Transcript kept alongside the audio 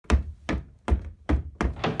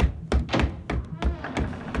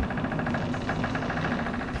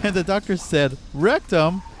And the doctor said,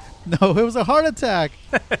 rectum? No, it was a heart attack.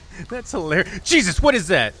 That's hilarious. Jesus, what is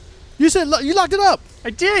that? You said you locked it up. I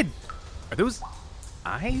did. Are those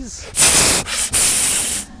eyes?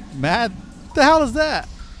 Matt, what the hell is that?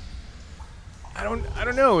 I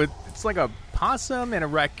don't know. It's like a possum and a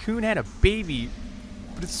raccoon had a baby,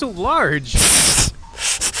 but it's so large. The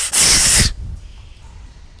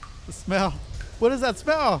smell. What is that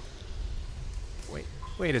smell?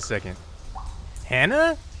 Wait a second.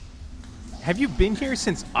 Hannah? Have you been here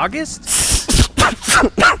since August?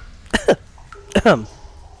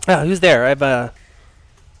 Who's there? I've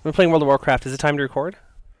been playing World of Warcraft. Is it time to record?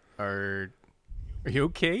 Are you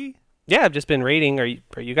okay? Yeah, I've just been raiding. Are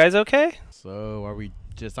you guys okay? So, are we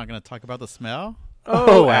just not going to talk about the smell?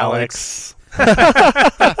 Oh, Alex.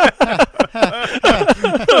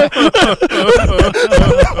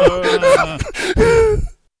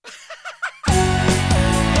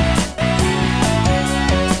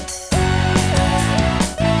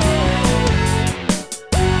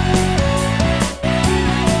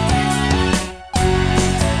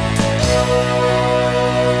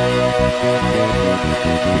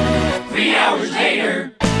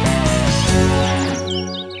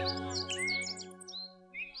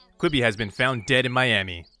 Quibi has been found dead in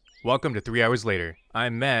Miami. Welcome to 3 Hours Later.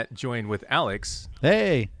 I'm Matt, joined with Alex.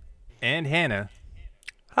 Hey. And Hannah.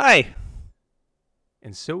 Hi.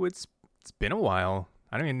 And so it's been a while.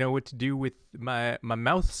 I don't even know what to do with my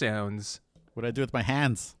mouth sounds. What do I do with my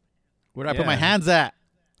hands? Where do I put my hands at?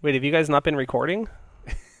 Wait, have you guys not been recording?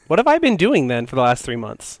 What have I been doing then for the last 3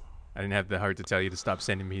 months? I didn't have the heart to tell you to stop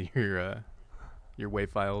sending me your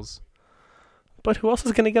WAV files. But who else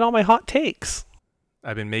is going to get all my hot takes?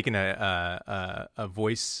 I've been making a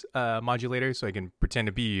voice modulator so I can pretend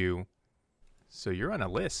to be you. So you're on a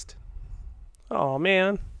list. Oh,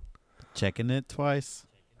 man. Checking it twice.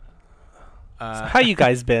 So how you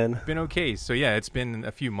guys been? Been okay. So yeah, it's been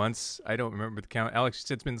a few months. I don't remember the count. Alex, you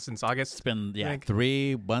said it's been since August? It's been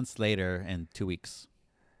 3 months later and 2 weeks.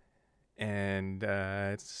 And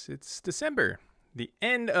it's December. The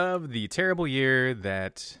end of the terrible year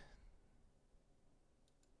that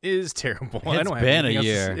is terrible. It's been a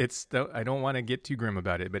year. I don't want to get too grim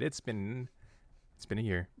about it, but it's been a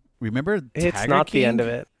year. Remember It's Tiger not King? the end of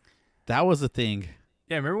it. That was the thing.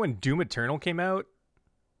 Yeah, remember when Doom Eternal came out?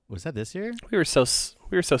 Was that this year? We were so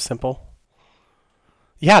simple.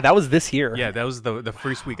 Yeah, that was this year. Yeah, that was the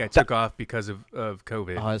first week I took off because of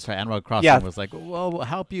COVID. Oh, that's right. Animal Crossing was like, well, we'll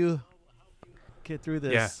help you get through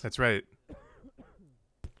this. Yeah, that's right.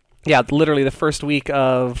 Yeah, literally the first week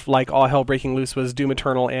of like all hell breaking loose was Doom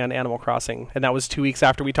Eternal and Animal Crossing. And that was 2 weeks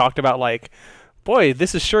after we talked about like, boy,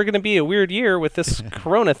 this is sure going to be a weird year with this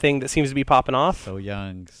corona thing that seems to be popping off. So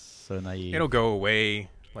young, so naive. It'll go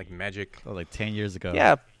away like magic. Oh, like 10 years ago.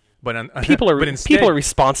 Yeah. But people are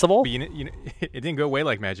responsible. But it didn't go away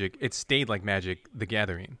like magic. It stayed like magic. The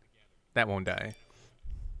Gathering. That won't die.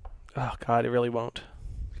 Oh, God, it really won't.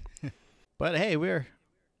 But hey, we're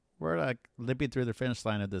like limping through the finish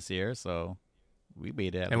line of this year, so we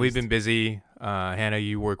made it. And we've been busy. Hannah,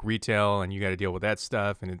 you work retail, and you got to deal with that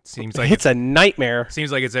stuff. And it seems like it's a nightmare.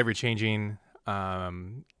 Seems like it's ever changing.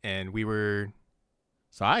 And we were.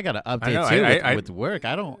 So I got to update with work.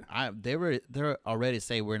 They're already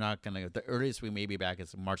say we're not gonna. The earliest we may be back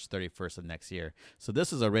is March 31st of next year. So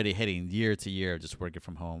this is already hitting year to year, just working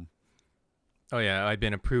from home. Oh yeah, I've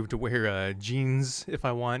been approved to wear jeans if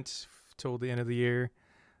I want till the end of the year.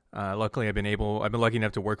 Luckily, I've been lucky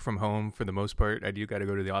enough to work from home for the most part. I do got to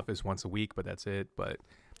go to the office once a week, but that's it. But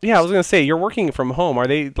yeah, I was gonna say you're working from home. Are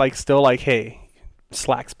they like still like, hey,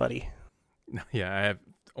 slacks, buddy? Yeah, I have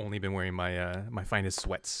only been wearing my my finest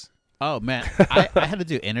sweats. Oh man, I had to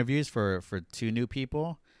do interviews for 2 new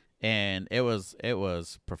people, and it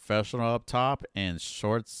was professional up top and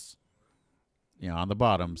shorts, on the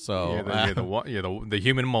bottom. So the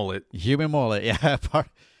human mullet. Human mullet, yeah,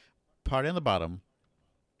 part in the bottom.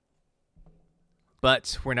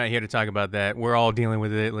 But we're not here to talk about that. We're all dealing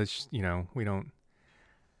with it. Let's, we don't.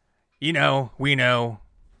 We know.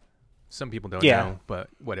 Some people don't know, but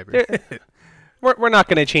whatever. We're not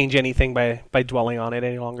going to change anything by dwelling on it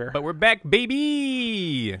any longer. But we're back,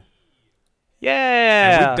 baby.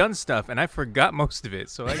 Yeah. And we've done stuff, and I forgot most of it,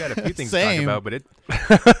 so I got a few things to talk about. But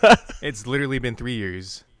it's literally been 3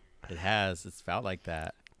 years. It has. It's felt like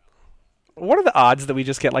that. What are the odds that we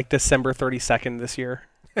just get like December 32nd this year?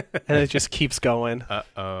 And it just keeps going.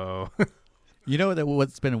 Uh-oh.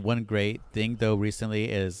 What's been one great thing, though, recently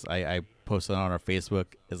is I posted on our Facebook.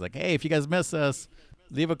 Is like, hey, if you guys miss us,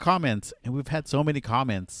 leave a comment. And we've had so many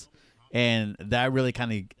comments. And that really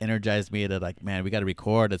kind of energized me to like, man, we got to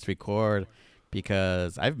record. Let's record.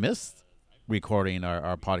 Because I've missed recording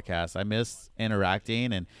our podcast. I miss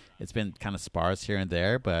interacting, and it's been kind of sparse here and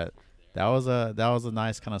there, but that was a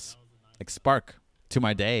nice kind of like spark to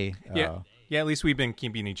my day. Yeah. Yeah, at least we've been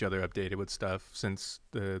keeping each other updated with stuff since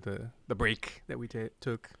the break that we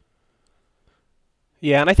took.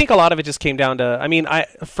 Yeah, and I think a lot of it just came down to, I mean,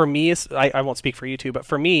 for me, I won't speak for you two, but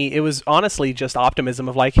for me, it was honestly just optimism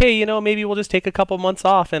of like, hey, maybe we'll just take a couple months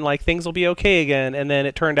off and like things will be okay again. And then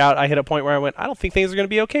it turned out I hit a point where I went, I don't think things are going to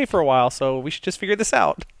be okay for a while, so we should just figure this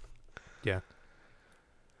out. Yeah.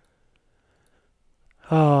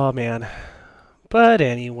 Oh, man. But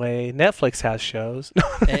anyway, Netflix has shows.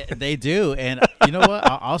 They do, and you know what?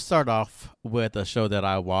 I'll start off with a show that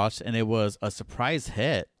I watched, and it was a surprise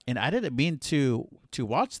hit. And I didn't mean to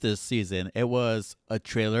watch this season. It was a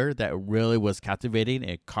trailer that really was captivating.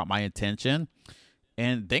 It caught my attention,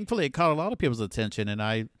 and thankfully, it caught a lot of people's attention. And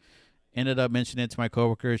I ended up mentioning it to my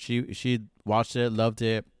coworker. She watched it, loved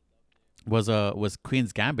it. Was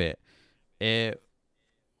Queen's Gambit. It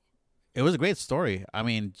was a great story. I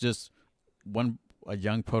mean, just a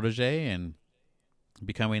young protege and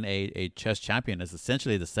becoming a chess champion is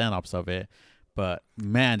essentially the synopsis of it. But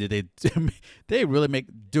man, did they really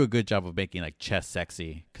do a good job of making like chess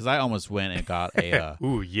sexy? Because I almost went and got a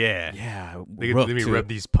ooh yeah let me to rub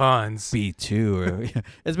these pawns. B2.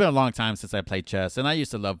 It's been a long time since I played chess, and I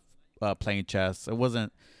used to love playing chess. It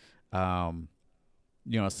wasn't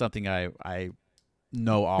something I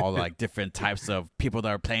know all like different types of people that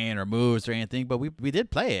are playing or moves or anything, but we did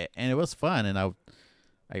play it, and it was fun. And I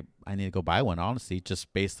need to go buy one, honestly,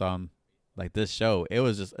 just based on like this show. It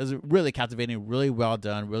was really captivating, really well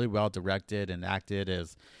done, really well directed and acted.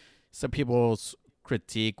 As some people's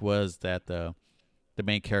critique was that the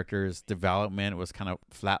main character's development was kind of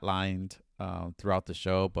flatlined throughout the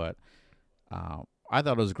show, but I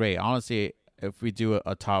thought it was great. Honestly, if we do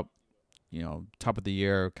a top of the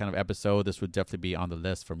year kind of episode, this would definitely be on the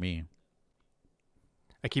list for me.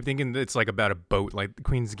 I keep thinking it's like about a boat. Like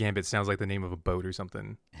Queen's Gambit sounds like the name of a boat or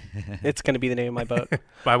something. It's going to be the name of my boat.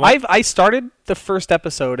 I started the first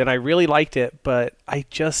episode and I really liked it, but I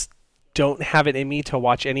just don't have it in me to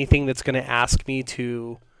watch anything that's going to ask me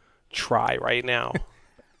to try right now.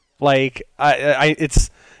 Like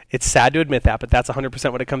it's sad to admit that, but that's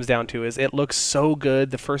 100% what it comes down to. Is it looks so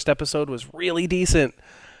good. The first episode was really decent.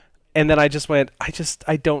 And then I just went,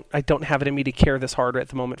 I don't have it in me to care this hard at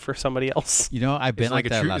the moment for somebody else. I've been like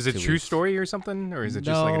that. Is it true story or something, or is it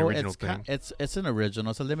just like an original thing? It's an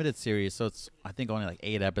original. It's a limited series, so it's I think only like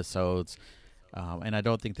 8 episodes, and I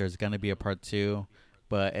don't think there's gonna be a part 2,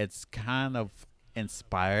 but it's kind of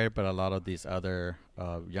inspired by a lot of these other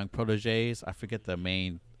young proteges. I forget the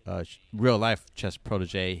main real life chess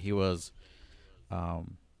protege. He was kind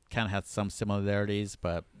of had some similarities,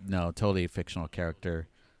 but no, totally fictional character.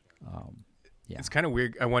 Yeah. It's kind of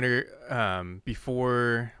weird. I wonder,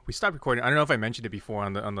 before we stopped recording, I don't know if I mentioned it before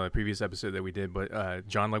on the previous episode that we did, but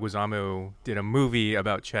John Leguizamo did a movie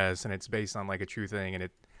about chess, and it's based on like a true thing, and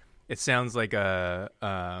it sounds like a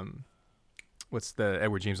what's the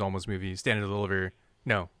Edward James Olmos movie, Stand and Deliver?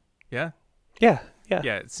 No, yeah,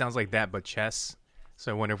 it sounds like that, but chess.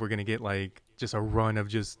 So I wonder if we're gonna get like just a run of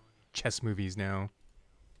just chess movies now.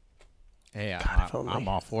 Hey, I'm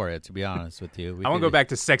all for it, to be honest with you. I want to go back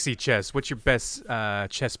to sexy chess. What's your best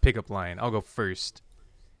chess pickup line? I'll go first.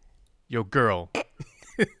 Yo, girl.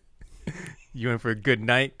 You in for a good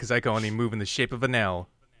night? Because I can only move in the shape of an L.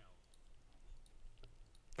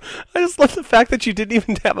 I just love the fact that you didn't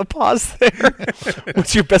even have a pause there.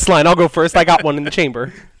 What's your best line? I'll go first. I got one in the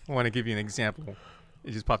chamber. I want to give you an example.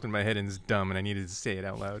 It just popped in my head and it's dumb, and I needed to say it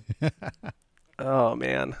out loud. Oh,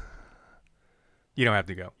 man. You don't have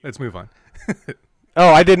to go. Let's move on. Oh,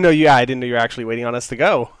 I didn't know you. Yeah, I didn't know you were actually waiting on us to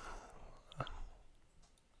go.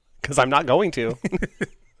 Because I'm not going to.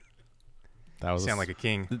 That was sound like a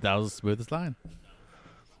king. That was the smoothest line.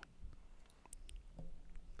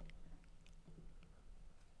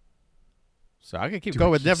 So I can keep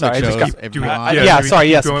going with Netflix shows.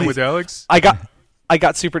 Yes. Going please. with Alex. I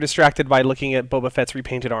got super distracted by looking at Boba Fett's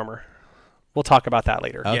repainted armor. We'll talk about that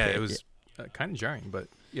later. Okay. Yeah, it was kind of jarring, but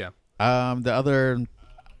yeah. The other,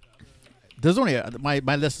 there's only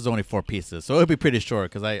my list is only 4 pieces, so it'll be pretty short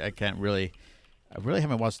because I really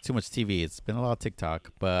haven't watched too much TV. It's been a lot of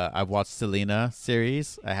TikTok, but I've watched Selena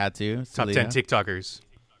series. I had to. Top 10 TikTokers.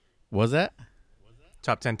 Was that?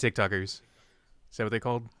 Top 10 TikTokers. Is that what they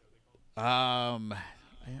called? I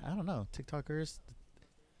don't know. TikTokers,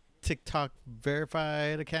 TikTok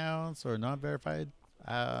verified accounts or non-verified.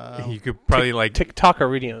 You could probably like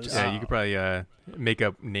TikTokerinos. Yeah, you could probably make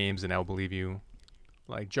up names and I'll believe you.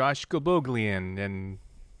 Like Josh Goboglian and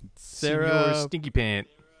Sarah Stinky Pant.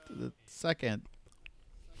 The second.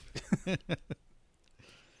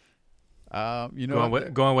 You know,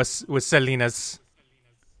 Going with Selena's.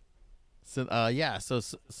 so yeah, so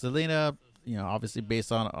Selena, you know, obviously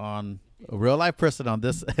based on a real life person on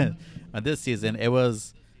this on this season, it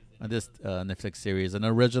was on this Netflix series, an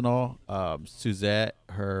original. Suzette,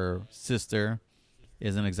 her sister,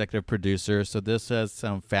 is an executive producer, so this has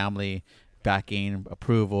some family backing,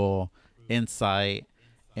 approval, insight,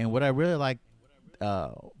 and what I really like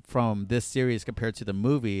from this series compared to the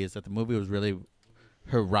movie is that the movie was really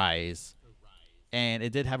her rise, and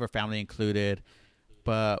it did have her family included.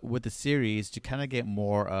 But with the series, you kind of get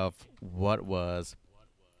more of what was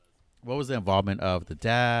the involvement of the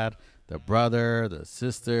dad, the brother, the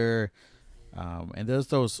sister, and there's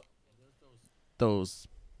those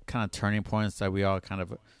kind of turning points that we all kind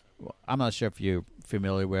of. I'm not sure if you're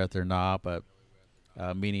familiar with or not, but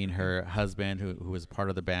meaning her husband, who was part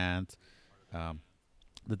of the band,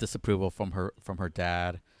 the disapproval from her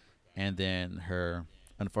dad, and then her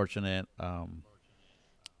unfortunate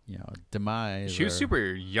demise. She was super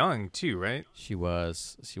young too, right? She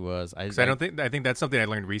was. I think that's something I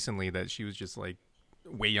learned recently, that she was just like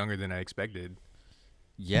way younger than I expected.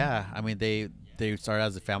 Yeah, I mean they started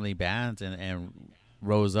as a family band and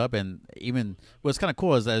rose up, and even what's kind of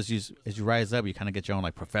cool is as you rise up, you kind of get your own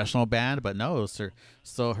like professional band. But no, it's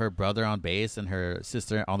still her brother on bass and her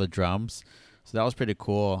sister on the drums. So that was pretty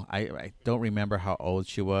cool. I don't remember how old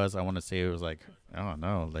she was. I want to say it was like, I don't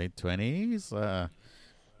know, late 20s.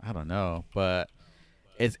 I don't know, but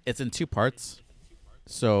it's in two parts.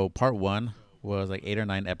 So part one was like 8 or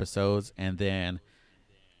 9 episodes, and then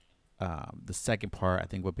the second part I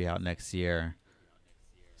think will be out next year.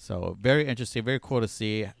 So very interesting, very cool to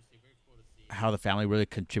see how the family really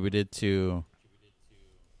contributed to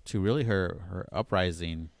really her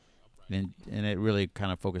uprising, and it really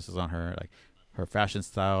kind of focuses on her like her fashion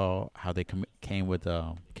style, how they came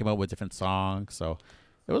up with different songs. So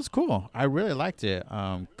it was cool. I really liked it.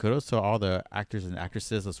 Kudos to all the actors and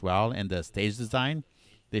actresses as well, and the stage design.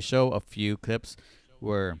 They show a few clips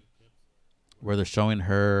where they're showing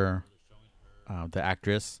her, the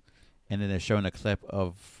actress, and then they're showing a clip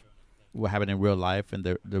of what happened in real life and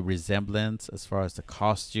the resemblance as far as the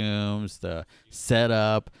costumes, the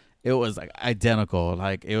setup. It was like identical.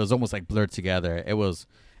 Like it was almost like blurred together. It was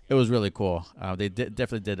really cool. They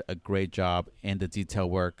definitely did a great job in the detail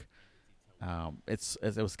work. It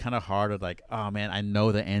was kind of hard to like, oh man, I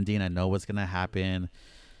know the ending, I know what's gonna happen,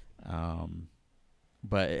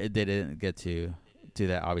 but they didn't get to do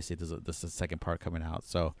that. Obviously, this is the second part coming out,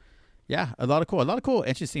 so yeah, a lot of cool,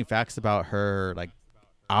 interesting facts about her like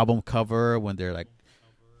album cover when they're like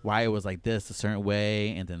why it was like this a certain way,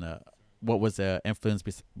 and then what was the influence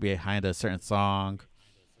behind a certain song.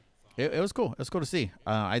 It was cool. It was cool to see.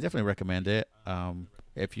 I definitely recommend it.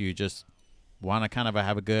 If you just want to kind of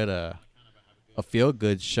have a good a feel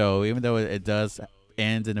good show, even though it does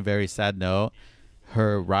end in a very sad note.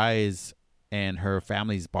 Her rise and her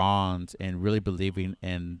family's bond and really believing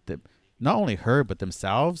in not only her but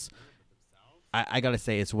themselves. I gotta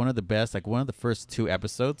say it's one of the best. Like one of the first 2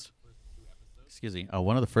 episodes. Excuse me.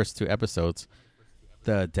 One of the first 2 episodes,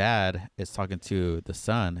 the dad is talking to the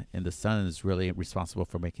son, and the son is really responsible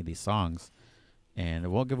for making these songs. And it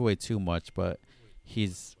won't give away too much, but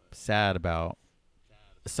he's sad about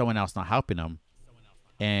someone else not helping him.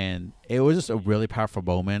 And it was just a really powerful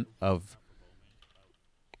moment of,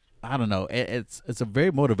 I don't know, it's a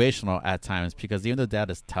very motivational at times, because even though dad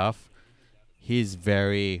is tough, he's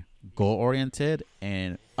very goal oriented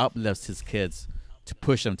and uplifts his kids to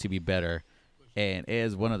push them to be better. And it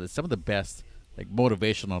is some of the best like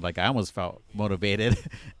motivational, like I almost felt motivated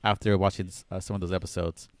after watching some of those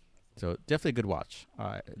episodes. So definitely a good watch.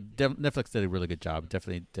 Netflix did a really good job.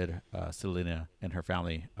 Definitely did Selena and her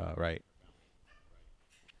family right.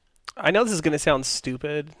 I know this is going to sound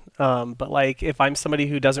stupid, but like if I'm somebody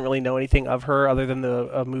who doesn't really know anything of her other than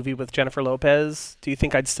the movie with Jennifer Lopez, do you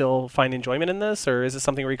think I'd still find enjoyment in this, or is it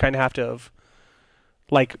something where you kind of have to have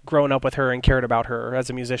like grown up with her and cared about her as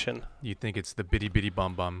a musician? You think it's the bitty bitty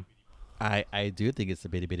bum bum? I do think it's the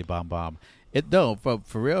bitty bitty bomb bomb. No,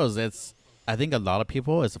 for reals, I think a lot of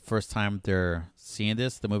people, it's the first time they're seeing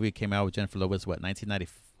this. The movie came out with Jennifer Lopez, 1990?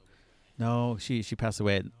 No, she passed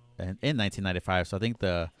away in 1995. So I think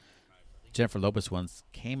the Jennifer Lopez ones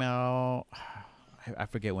came out, I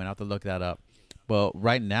forget when. I have to look that up. But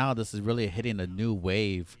right now, this is really hitting a new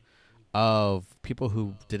wave of people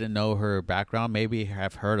who didn't know her background, maybe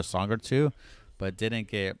have heard a song or two, but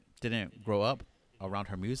didn't grow up around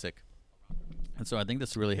her music. And so I think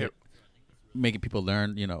this really making people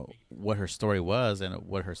learn, what her story was and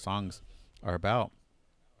what her songs are about.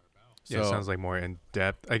 Yeah, it sounds like more in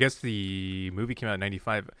depth. I guess the movie came out in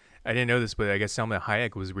 '95. I didn't know this, but I guess Selma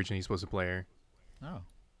Hayek was originally supposed to play her. Oh.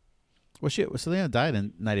 Well, Selena died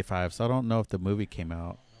in '95, so I don't know if the movie came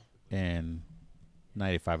out in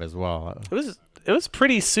 '95 as well. It was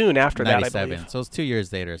pretty soon after that, I believe. So it's 2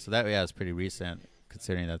 years later. So that it's pretty recent,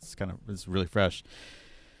 considering it's really fresh.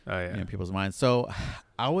 Oh yeah, in people's minds. So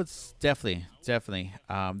I would definitely.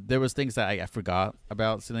 There was things that I forgot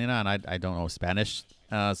about Selena, and I don't know Spanish,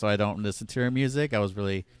 so I don't listen to her music. I was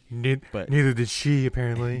really, neither did she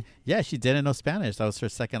apparently. Yeah, she didn't know Spanish. That was her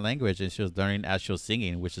second language, and she was learning as she was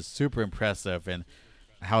singing, which is super impressive, and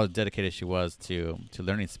how dedicated she was to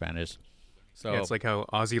learning Spanish. So yeah, it's like how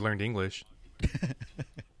Ozzy learned English.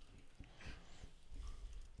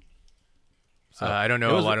 I don't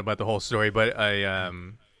know a lot about the whole story, but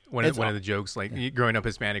one of the jokes, like growing up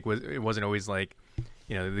Hispanic, it wasn't always like,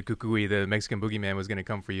 the kukui, the Mexican boogeyman, was going to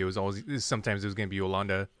come for you. It was always, sometimes it was going to be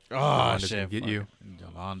Yolanda. Oh shit! Get you,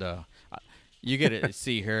 Yolanda. You get to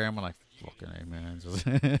see her. I'm like, fucking hey, man,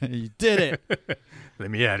 you did it.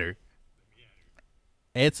 Let me at her.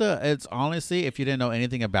 It's honestly, if you didn't know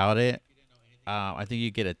anything about it, I think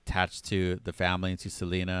you get attached to the family and to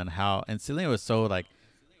Selena and Selena was so like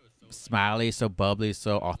smiley, so bubbly,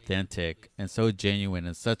 so authentic, and so genuine,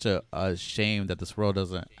 and such a shame that this world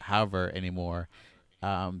doesn't have her anymore.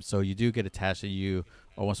 So you do get attached, and you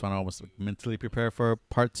almost want to mentally prepare for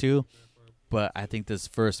part 2. But I think this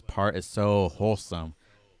first part is so wholesome.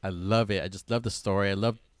 I love it. I just love the story. I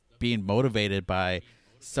love being motivated by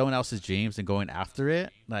someone else's dreams and going after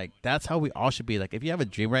it. Like, that's how we all should be. Like, if you have a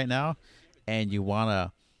dream right now and you want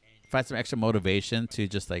to find some extra motivation to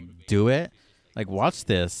just like do it, like watch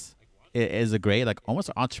this. It is a great, like almost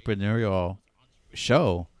entrepreneurial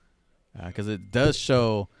show, because it does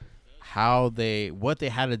show what they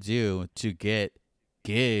had to do to get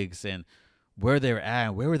gigs and where they were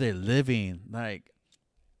at, where were they living. Like,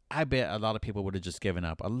 I bet a lot of people would have just given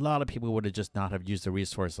up. A lot of people would have just not have used the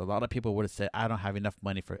resource. A lot of people would have said, I don't have enough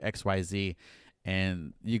money for XYZ.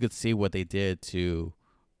 And you could see what they did to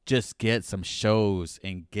just get some shows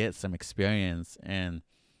and get some experience. And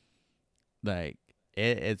like,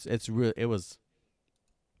 it was,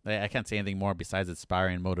 I can't say anything more besides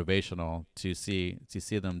inspiring, motivational to see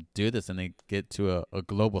them do this, and they get to a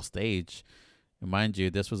global stage. And mind you,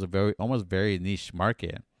 this was almost very niche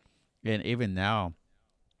market, and even now,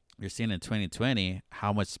 you're seeing in 2020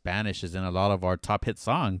 how much Spanish is in a lot of our top hit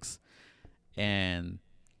songs, and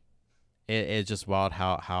it's just wild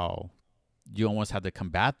how you almost had to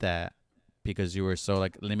combat that because you were so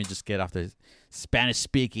like, let me just get off the Spanish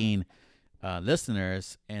speaking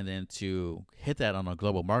listeners, and then to hit that on a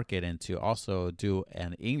global market, and to also do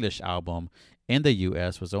an English album in the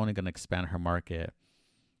US was only going to expand her market.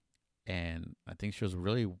 And I think she was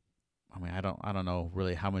really, I mean, I don't know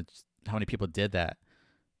really how many people did that,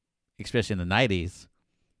 especially in the 90s.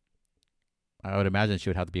 I would imagine she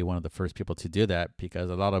would have to be one of the first people to do that, because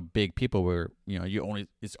a lot of big people were,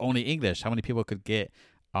 it's only English. How many people could get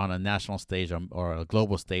on a national stage or a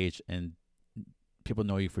global stage and people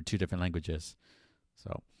know you for 2 different languages?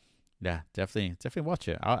 So yeah, definitely watch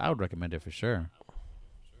it. I would recommend it for sure.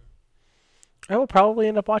 I will probably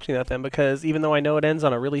end up watching that then, because even though I know it ends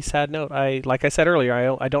on a really sad note, like I said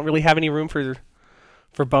earlier, I don't really have any room for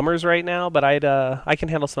bummers right now, but I can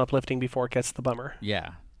handle some uplifting before it gets to the bummer.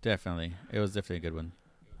 Yeah, definitely. It was definitely a good one.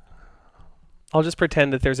 I'll just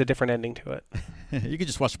pretend that there's a different ending to it. You could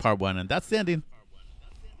just watch part 1, and that's the ending.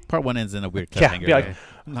 Part 1 ends in a weird cliffhanger. Yeah, like,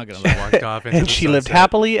 I'm not gonna walk off. And she lived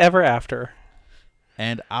happily ever after.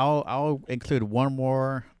 And I'll include one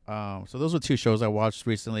more. So those were 2 shows I watched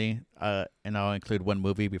recently, and I'll include one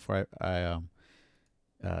movie before I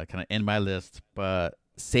kind of end my list. But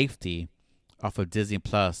Safety, off of Disney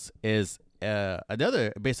Plus, is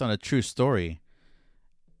another based on a true story,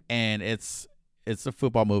 and it's a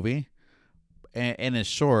football movie, and in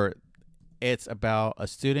short, it's about a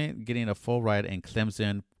student getting a full ride in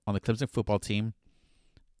Clemson on the Clemson football team,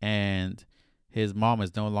 and his mom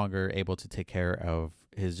is no longer able to take care of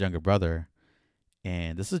his younger brother.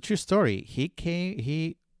 And this is a true story.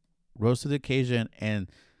 He rose to the occasion,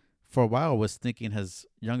 and for a while was sneaking his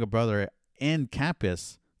younger brother in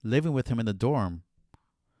campus, living with him in the dorm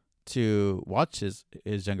to watch his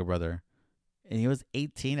younger brother. And he was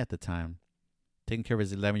 18 at the time, taking care of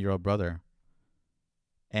his 11-year-old brother.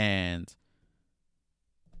 And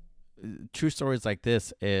true stories like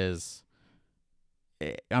this is,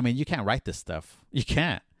 I mean, you can't write this stuff. You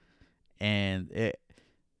can't. And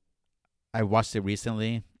I watched it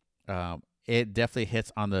recently. It definitely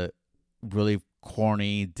hits on the really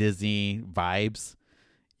corny Disney vibes,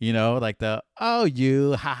 like the, oh,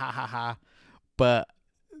 you, ha, ha, ha, ha. But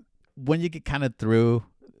when you get kind of through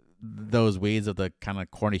those weeds of the kind of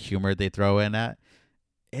corny humor they throw in at,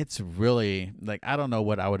 it's really like, I don't know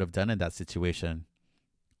what I would have done in that situation.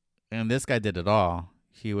 And this guy did it all.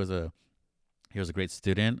 He was a great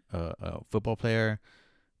student, a football player,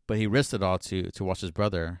 but he risked it all to watch his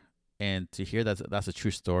brother, and to hear that's a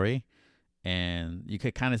true story. And you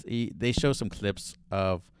could kind of they show some clips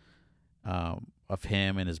of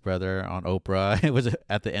him and his brother on Oprah. It was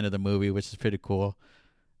at the end of the movie, which is pretty cool.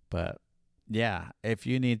 But yeah, if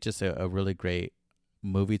you need just a really great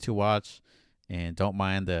movie to watch and don't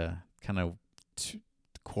mind the kind of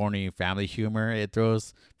corny family humor it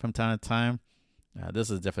throws from time to time, this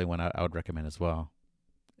is definitely one I would recommend as well.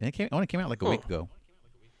 And it only came out like a week ago.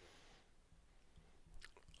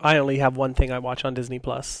 I only have one thing I watch on Disney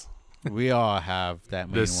Plus. We all have that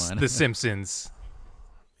main one. The Simpsons.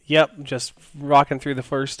 Yep, just rocking through the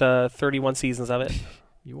first 31 seasons of it.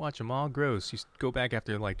 You watch them all, gross. You go back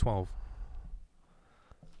after like 12.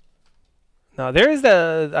 No,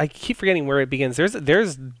 I keep forgetting where it begins.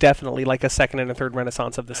 There's definitely like a second and a third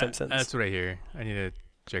renaissance of The Simpsons. That's what I hear. I need to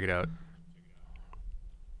check it out.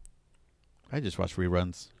 I just watch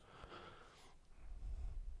reruns.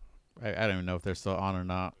 I don't even know if they're still on or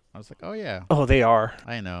not. I was like, oh yeah. Oh, they are.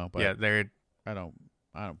 I know, but Yeah, they're. I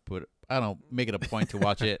don't make it a point to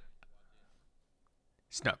watch it.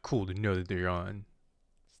 It's not cool to know that they're on.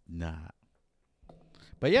 Nah.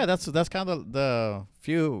 But yeah, that's kind of the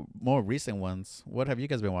few more recent ones. What have you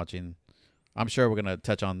guys been watching? I'm sure we're gonna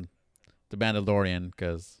touch on the Mandalorian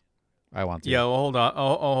because I want to. Yeah, well, hold on.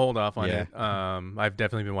 I'll hold off on Yeah. it. I've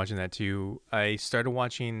definitely been watching that too. I started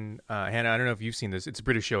watching Hannah. I don't know if you've seen this. It's a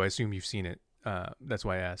British show. I assume you've seen it. That's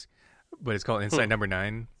why I ask. But it's called Inside Number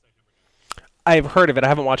 9. I've heard of it. I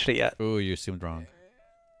haven't watched it yet. Oh, you assumed wrong.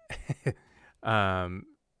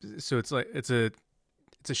 So it's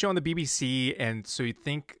a show on the BBC, and so you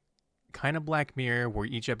think kind of Black Mirror, where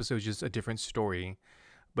each episode is just a different story,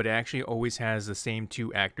 but it actually always has the same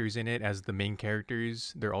two actors in it as the main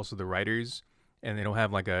characters. They're also the writers, and it'll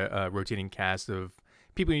have like a rotating cast of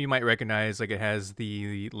people you might recognize. Like it has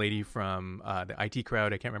the lady from the IT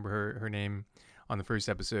Crowd. I can't remember her name on the first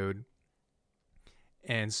episode.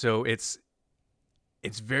 And so it's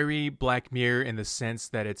very Black Mirror in the sense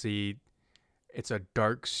that it's a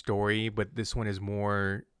dark story, but this one is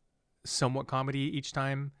more somewhat comedy each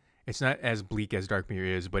time. It's not as bleak as Dark Mirror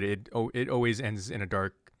is, but it always ends in a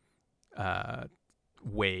dark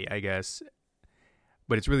way, I guess.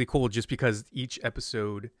 But it's really cool just because each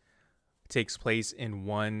episode takes place in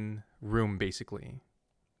one room, basically.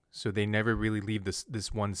 So they never really leave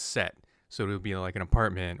this one set. So it'll be like an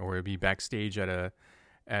apartment, or it'll be backstage at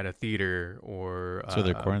a theater, or So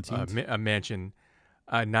they're quarantined? a mansion.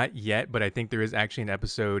 Not yet, but I think there is actually an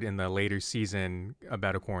episode in the later season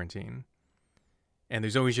about a quarantine. And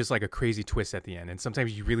there's always just like a crazy twist at the end. And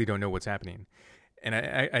sometimes you really don't know what's happening. And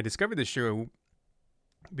I discovered this show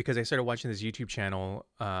because I started watching this YouTube channel,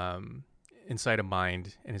 Inside a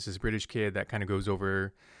Mind. And it's this British kid that kind of goes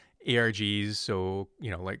over ARGs. So,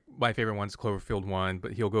 like my favorite one's Cloverfield 1,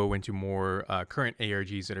 but he'll go into more current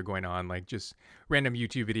ARGs that are going on, like just random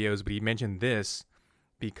YouTube videos. But he mentioned this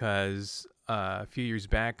because a few years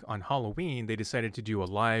back on Halloween, they decided to do a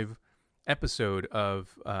live episode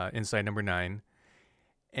of Inside Number 9.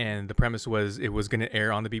 And the premise was it was going to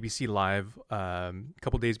air on the BBC Live a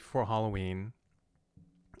couple days before Halloween.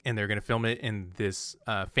 And they're going to film it in this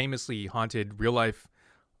famously haunted, real-life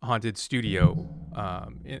haunted studio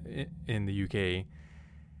in the UK.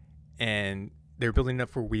 And they're building it up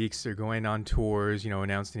for weeks. They're going on tours,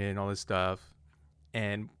 announcing it and all this stuff.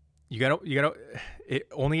 And you gotta. It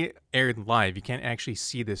only aired live. You can't actually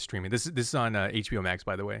see this streaming. This is on HBO Max,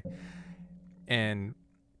 by the way. And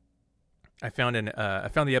I found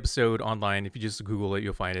the episode online. If you just Google it,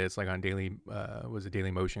 you'll find it. It's like on Daily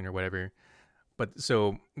Motion or whatever. But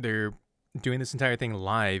so they're doing this entire thing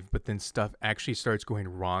live, but then stuff actually starts going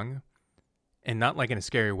wrong, and not like in a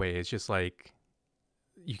scary way. It's just like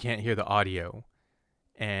you can't hear the audio,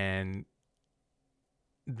 and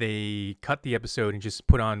they cut the episode and just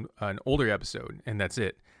put on an older episode, and that's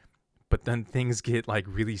it. But then things get like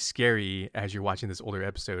really scary as you're watching this older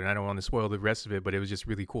episode, and I don't want to spoil the rest of it, but it was just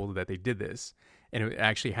really cool that they did this, and it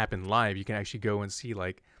actually happened live. You can actually go and see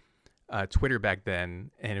like Twitter back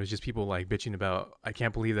then, and it was just people like bitching about, I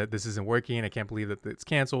can't believe that this isn't working, I can't believe that it's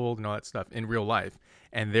canceled and all that stuff in real life,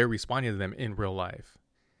 and they're responding to them in real life,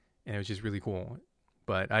 and it was just really cool.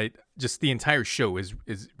 But the entire show is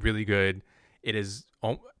really good. It is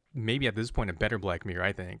maybe at this point a better Black Mirror,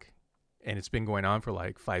 I think, and it's been going on for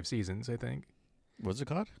like 5 seasons, I think. What's it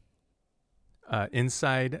called?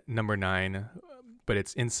 Inside Number 9, but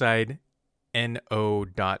it's Inside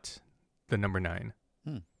NO.9. the number 9.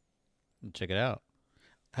 Check it out.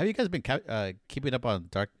 Have you guys been keeping up on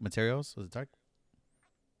Dark Materials? Was it Dark?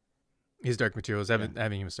 His Dark Materials. I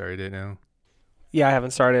haven't even started it now. Yeah, I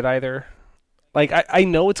haven't started either. Like, I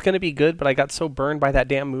know it's going to be good, but I got so burned by that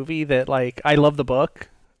damn movie that, like, I love the book,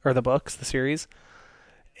 or the books, the series.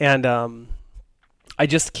 And I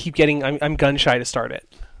just keep getting, I'm gun shy to start it.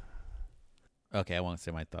 Okay, I won't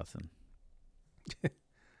say my thoughts then.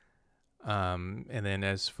 And then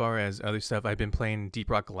as far as other stuff, I've been playing Deep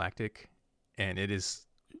Rock Galactic, and it is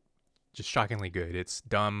just shockingly good. It's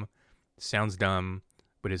dumb, sounds dumb,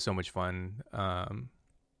 but it's so much fun.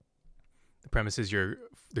 The premise is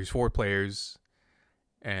there's 4 players,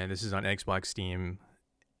 and this is on Xbox, Steam,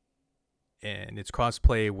 and it's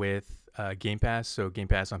cross-play with Game Pass, so Game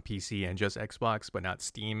Pass on PC and just Xbox, but not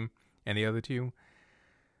Steam and the other 2.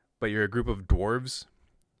 But you're a group of dwarves,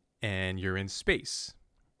 and you're in space,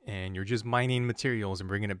 and you're just mining materials and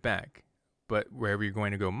bringing it back. But wherever you're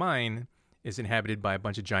going to go mine is inhabited by a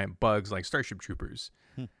bunch of giant bugs like Starship Troopers.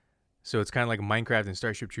 So it's kind of like Minecraft and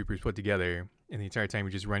Starship Troopers put together, and the entire time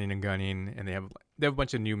you're just running and gunning, and they have a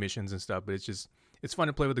bunch of new missions and stuff, but it's fun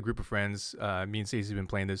to play with a group of friends. Me and Stacey have been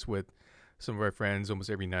playing this with some of our friends almost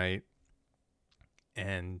every night,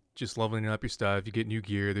 and just leveling up your stuff. You get new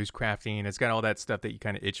gear, there's crafting, it's got all that stuff that you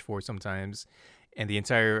kind of itch for sometimes, and the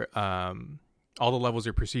entire all the levels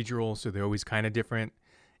are procedural, so they're always kind of different,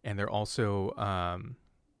 and they're also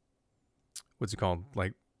what's it called,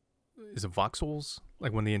 like, is it voxels,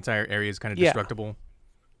 like when the entire area is kind of destructible,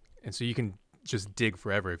 and so you can just dig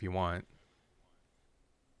forever if you want.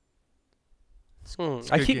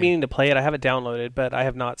 I keep meaning to play it. I have it downloaded, but I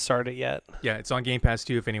have not started it yet. Yeah, it's on Game Pass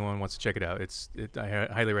too if anyone wants to check it out. I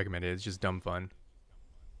highly recommend it. It's just dumb fun.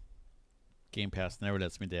 Game Pass never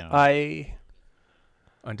lets me down.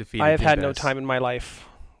 Undefeated. I have Game had Pass. no time in my life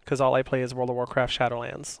because all I play is World of Warcraft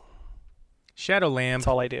Shadowlands. Shadowland. That's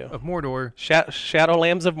all I do. Of Mordor.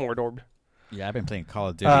 Shadowlands of Mordor. Yeah, I've been playing Call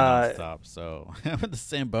of Duty nonstop, so I'm in the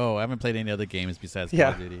same boat. I haven't played any other games besides Call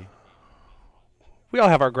of Duty. We all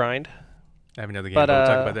have our grind. I have another game, but we'll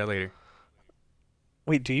talk about that later.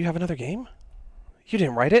 Wait, do you have another game? You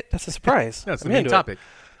didn't write it? That's a surprise. No, it's the main topic.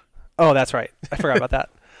 Oh, that's right. I forgot about that.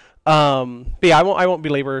 But yeah, I won't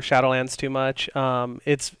belabor Shadowlands too much.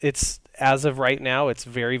 It's as of right now, it's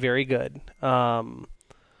very, very good.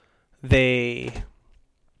 They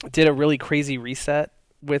did a really crazy reset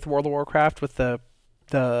with World of Warcraft with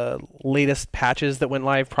the latest patches that went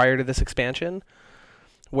live prior to this expansion.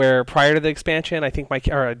 Where prior to the expansion, I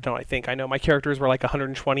know my characters were like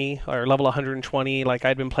 120 or level 120. Like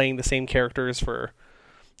I'd been playing the same characters for,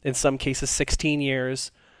 in some cases, 16 years.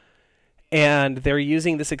 And they're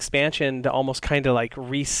using this expansion to almost kind of like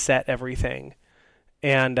reset everything.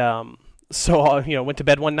 And so, went to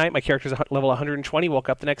bed one night, my character's level 120, woke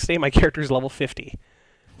up the next day, my character's level 50.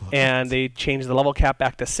 What? And they changed the level cap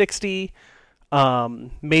back to 60,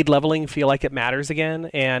 made leveling feel like it matters again.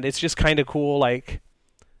 And it's just kind of cool, like,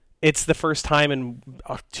 it's the first time in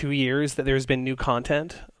 2 years that there's been new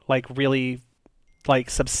content, like really, like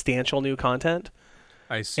substantial new content.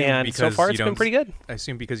 I assume and because so far it's been pretty good. I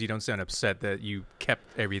assume because you don't sound upset that you kept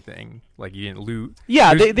everything, like you didn't loot.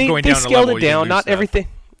 Yeah, they scaled it down. Not stuff. Everything.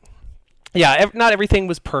 Yeah, not everything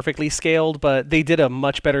was perfectly scaled, but they did a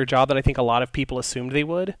much better job than I think a lot of people assumed they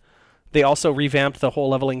would. They also revamped the whole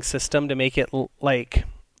leveling system to make it like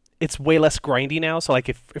it's way less grindy now. So like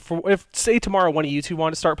if say tomorrow one of you two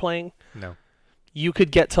want to start playing, no, you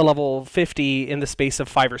could get to level 50 in the space of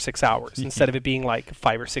 5 or 6 hours instead of it being like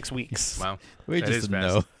 5 or 6 weeks. Wow, we that just is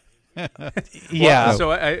know. Yeah. Well,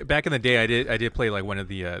 so I back in the day, I did play like one of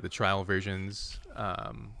the trial versions.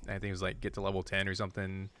 I think it was like get to level 10 or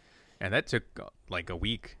something, and that took like a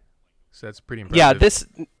week. So that's pretty impressive.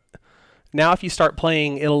 Yeah, now if you start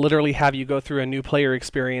playing, it'll literally have you go through a new player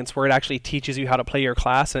experience where it actually teaches you how to play your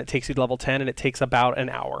class, and it takes you to level 10, and it takes about an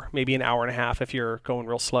hour, maybe an hour and a half if you're going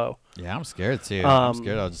real slow. Yeah, I'm scared too. I'm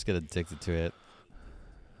scared I'll just get addicted to it.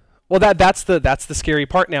 Well, that's the scary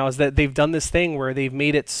part now is that they've done this thing where they've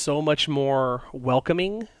made it so much more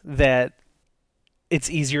welcoming that it's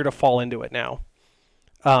easier to fall into it now.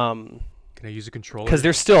 Can I use a controller? Because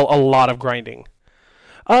there's still a lot of grinding.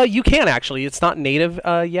 You can actually. It's not native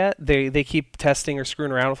yet. They keep testing or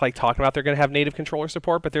screwing around with like talking about they're going to have native controller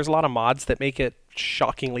support, but there's a lot of mods that make it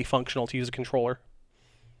shockingly functional to use a controller.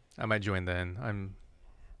 I might join then.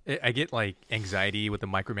 I get like anxiety with the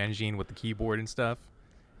micromanaging with the keyboard and stuff.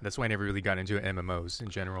 That's why I never really got into MMOs in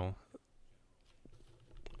general.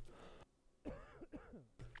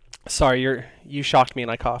 Sorry, you shocked me and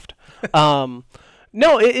I coughed.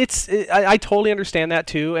 No, I totally understand that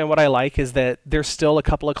too, and what I like is that there's still a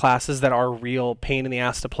couple of classes that are real pain in the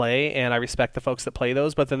ass to play, and I respect the folks that play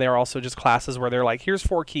those, but then there are also just classes where they're like, here's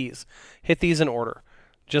 4 keys, hit these in order,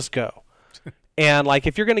 just go. And like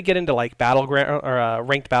if you're going to get into like battleground or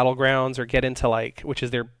ranked battlegrounds, or get into like, which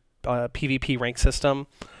is their PvP rank system,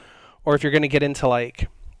 or if you're going to get into like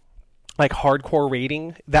hardcore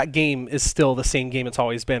raiding, that game is still the same game it's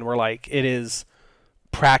always been, where like it is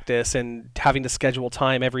practice and having to schedule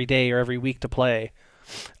time every day or every week to play.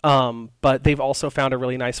 But they've also found a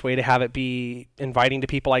really nice way to have it be inviting to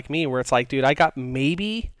people like me, where it's like, dude, I got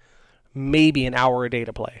maybe an hour a day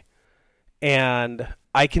to play, and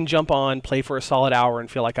I can jump on, play for a solid hour,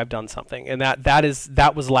 and feel like I've done something. And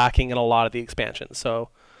that was lacking in a lot of the expansions. So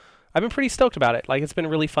I've been pretty stoked about it. Like, it's been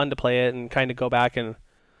really fun to play it and kind of go back and,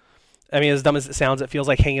 I mean, as dumb as it sounds, it feels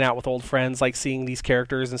like hanging out with old friends, like seeing these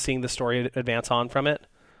characters and seeing the story advance on from it.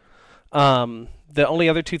 The only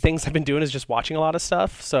other 2 things I've been doing is just watching a lot of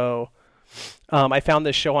stuff. So I found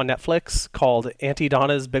this show on Netflix called Auntie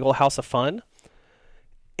Donna's Big Ol' House of Fun.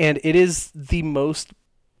 And it is the most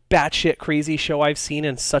batshit crazy show I've seen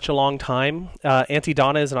in such a long time. Auntie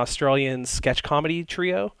Donna is an Australian sketch comedy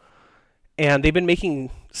trio. And they've been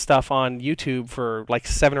making stuff on YouTube for like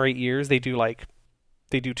 7 or 8 years. They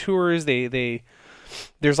do tours,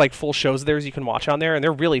 there's like full shows of theirs you can watch on there, and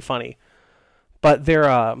they're really funny. But they're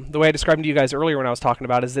the way I described them to you guys earlier when I was talking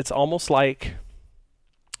about it is, it's almost like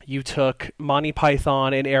you took Monty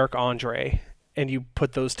Python and Eric Andre and you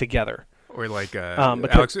put those together. Or like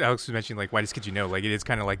Alex was mentioning, like, Why Does Kid You Know? Like, it is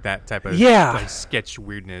kind of like that type of like sketch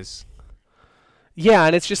weirdness. Yeah,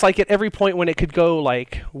 and it's just like at every point when it could go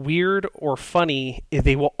like weird or funny,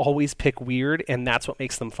 they will always pick weird, and that's what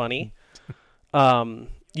makes them funny.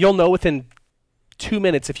 You'll know within 2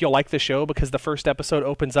 minutes if you'll like the show, because the first episode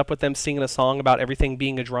opens up with them singing a song about everything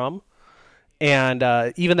being a drum, and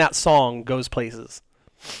even that song goes places.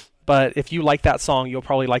 But if you like that song, you'll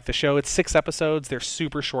probably like the show. It's 6 episodes. They're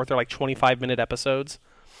super short. They're like 25-minute episodes.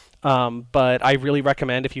 But I really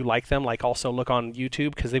recommend, if you like them, like, also look on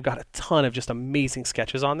YouTube, because they've got a ton of just amazing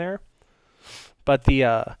sketches on there. But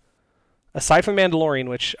the aside from Mandalorian,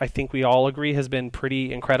 which I think we all agree has been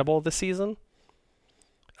pretty incredible this season,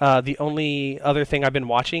 the only other thing I've been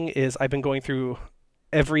watching is I've been going through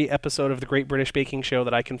every episode of the Great British Baking Show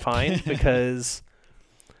that I can find, because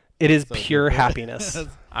it is so pure happiness.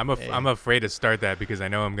 I'm afraid to start that, because I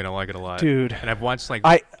know I'm gonna like it a lot, dude. And I've watched like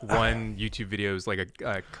one YouTube video, is like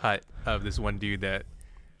a cut of this one dude that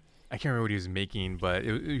I can't remember what he was making, but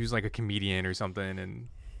he was like a comedian or something, and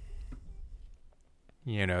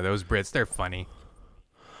you know, those Brits, they're funny.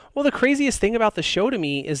 Well, the craziest thing about the show to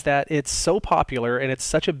me is that it's so popular and it's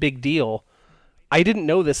such a big deal. I didn't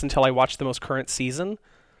know this until I watched the most current season.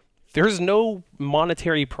 There's no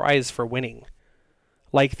monetary prize for winning.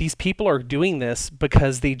 Like, these people are doing this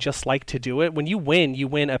because they just like to do it. When you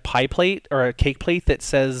win a pie plate or a cake plate that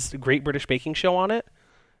says Great British Baking Show on it,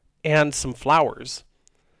 and some flowers.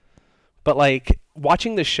 But like,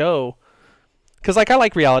 watching the show, because like, I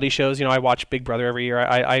like reality shows. You know, I watch Big Brother every year.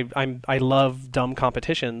 I love dumb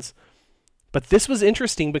competitions. But this was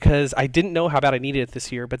interesting because I didn't know how bad I needed it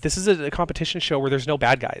this year. But this is a competition show where there's no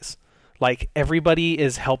bad guys. Like, everybody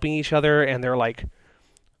is helping each other, and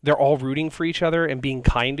they're all rooting for each other and being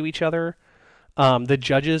kind to each other. The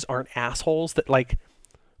judges aren't assholes. That, like,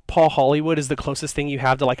 Paul Hollywood is the closest thing you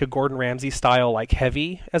have to like a Gordon Ramsay style, like,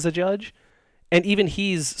 heavy as a judge. And even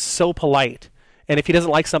he's so polite. And if he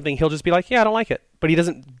doesn't like something, he'll just be like, yeah, I don't like it. But he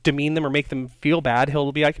doesn't demean them or make them feel bad.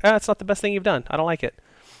 He'll be like, it's not the best thing you've done. I don't like it.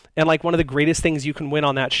 And like, one of the greatest things you can win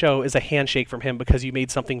on that show is a handshake from him because you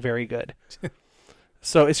made something very good.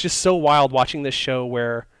 So it's just so wild watching this show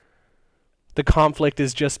where the conflict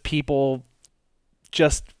is just people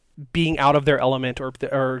just being out of their element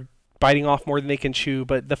or biting off more than they can chew.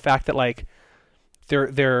 But the fact that like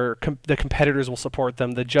the competitors will support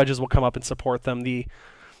them, the judges will come up and support them, the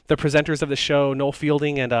presenters of the show, Noel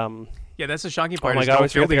Fielding and yeah, that's the shocking part. Oh my is God, Noel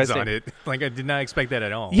Fielding's on it. Like, I did not expect that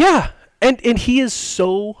at all. Yeah, and he is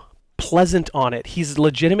so pleasant on it. He's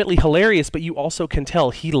legitimately hilarious, but you also can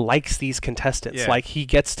tell he likes these contestants. Yeah. Like, he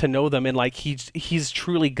gets to know them, and like he's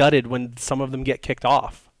truly gutted when some of them get kicked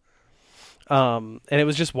off. And it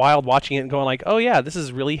was just wild watching it and going like, oh yeah, this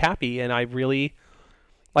is really happy, and I really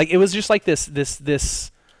like. It was just like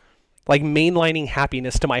this like mainlining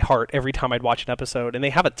happiness to my heart every time I'd watch an episode. And they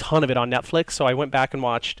have a ton of it on Netflix, so I went back and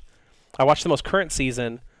watched the most current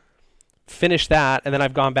season, finished that, and then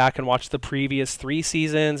I've gone back and watched the previous 3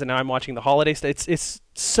 seasons, and now I'm watching the holiday stuff. It's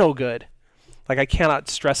so good. Like, I cannot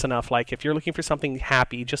stress enough, like, if you're looking for something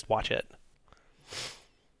happy, just watch it.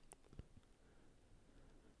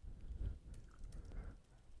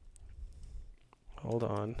 Hold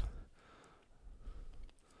on.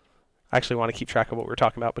 I actually want to keep track of what we're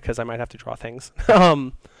talking about because I might have to draw things.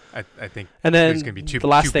 I think and then there's going to be the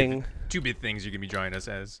last thing. Two big things you're going to be drawing us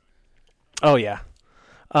as. Oh, yeah.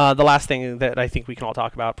 The last thing that I think we can all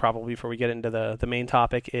talk about probably before we get into the main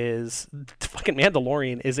topic is fucking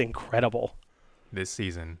Mandalorian is incredible. This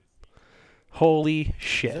season. Holy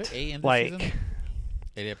shit. Is there 8 in this like, season?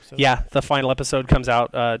 8 episodes? Yeah, the final episode comes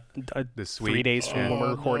out this week. 3 days from when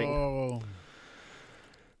we're recording. No.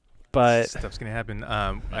 But stuff's going to happen.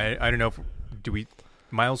 I don't know if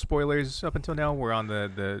mild spoilers up until now? We're on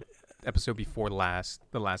the episode before the last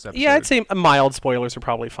episode. yeah, I'd say mild spoilers are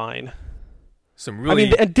probably fine. Some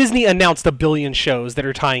really... I mean, Disney announced a billion shows that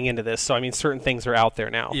are tying into this, so I mean, certain things are out there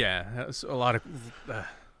now. Yeah, a lot of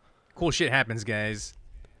cool shit happens, guys.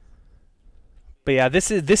 But yeah, this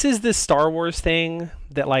is the Star Wars thing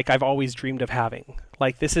that like I've always dreamed of having.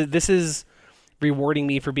 Like this is rewarding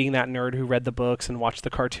me for being that nerd who read the books and watched the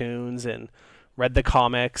cartoons and read the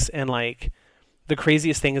comics. And like the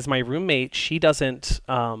craziest thing is my roommate, she doesn't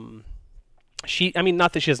I mean,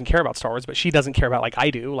 not that she doesn't care about Star Wars, but she doesn't care about like I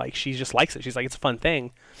do. Like she just likes it. She's like, it's a fun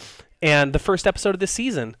thing. And the first episode of this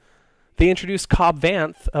season, they introduced Cobb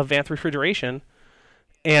Vanth of Vanth Refrigeration,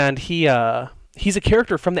 and he's a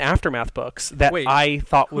character from the Aftermath books that I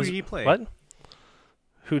thought was... Who did he play? What?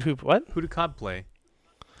 What? Who did Cobb play?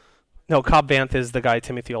 No, Cobb Vanth is the guy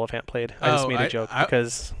Timothy Oliphant played. I just made a joke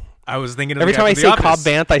because... I was thinking of every the time guy I from say The Cobb Office.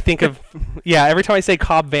 Vanth, I think of... yeah, every time I say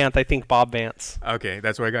Cobb Vanth, I think Bob Vance. Okay,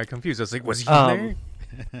 that's where I got confused. I was like, was he in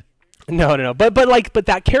there? No. But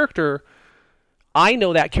that character... I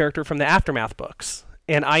know that character from the Aftermath books.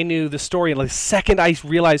 And I knew the story, and the second I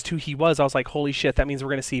realized who he was, I was like, holy shit, that means we're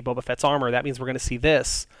going to see Boba Fett's armor. That means we're going to see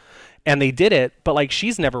this. And they did it, but like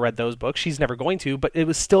she's never read those books. She's never going to, but it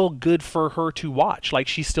was still good for her to watch. Like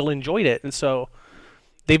she still enjoyed it. And so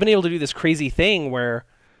they've been able to do this crazy thing where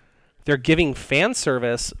they're giving fan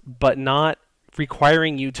service, but not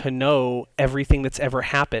requiring you to know everything that's ever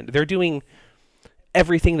happened. They're doing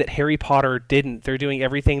everything that Harry Potter didn't. They're doing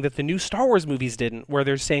everything that the new Star Wars movies didn't, where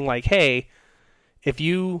they're saying like, hey, if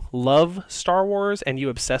you love Star Wars and you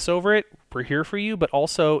obsess over it, we're here for you. But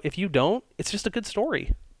also, if you don't, it's just a good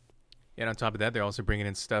story. And on top of that, they're also bringing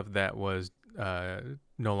in stuff that was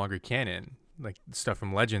no longer canon. Like stuff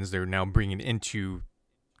from Legends, they're now bringing into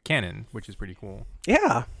canon, which is pretty cool.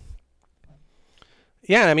 Yeah.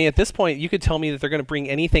 Yeah, I mean, at this point, you could tell me that they're going to bring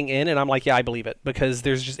anything in, and I'm like, yeah, I believe it. Because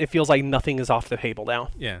it feels like nothing is off the table now.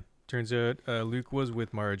 Yeah. Turns out Luke was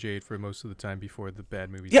with Mara Jade for most of the time before the bad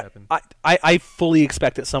movies yeah, happened. I fully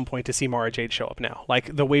expect at some point to see Mara Jade show up now.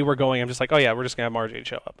 Like, the way we're going, I'm just like, oh yeah, we're just going to have Mara Jade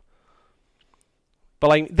show up. But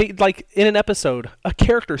like in an episode, a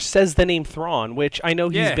character says the name Thrawn, which I know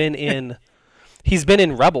he's been in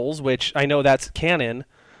Rebels, which I know that's canon,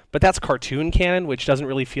 but that's cartoon canon, which doesn't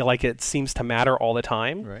really feel like it seems to matter all the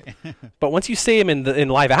time. Right. But once you see him in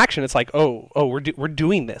live action, it's like, oh, we're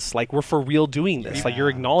doing this. Like we're for real doing this. Yeah. Like you're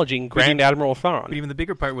acknowledging Grand Admiral Thrawn. But even the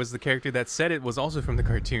bigger part was the character that said it was also from the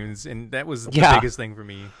cartoons, and that was the Yeah. biggest thing for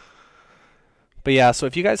me. But yeah, so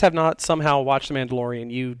if you guys have not somehow watched The Mandalorian,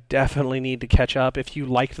 you definitely need to catch up. If you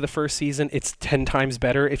liked the first season, it's 10 times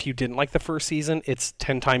better. If you didn't like the first season, it's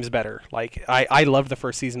 10 times better. Like, I loved the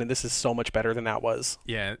first season, and this is so much better than that was.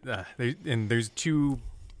 Yeah, there's two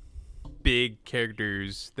big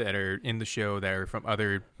characters that are in the show that are from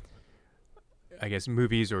other, I guess,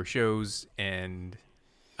 movies or shows, and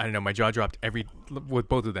I don't know, my jaw dropped with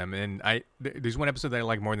both of them. And there's one episode that I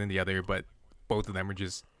like more than the other, but both of them are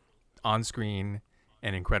just on screen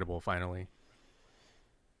and incredible finally.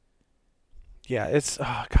 Yeah, it's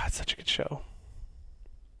such a good show.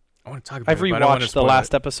 I want to talk about I've it, but I don't want to rewatched the spoil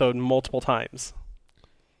last it. episode multiple times.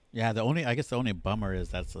 Yeah, I guess the only bummer is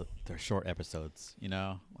they're short episodes. You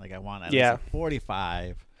know, like I want at Yeah. least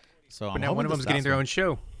 45. So But now one of them's getting their own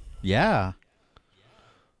show. Yeah.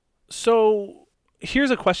 So here's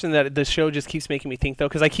a question that the show just keeps making me think, though,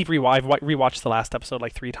 because I've rewatched the last episode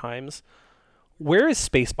like 3 times. Where is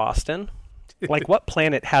Space Boston? Like, what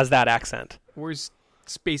planet has that accent? Where's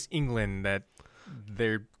Space England that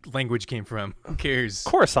their language came from? Who cares?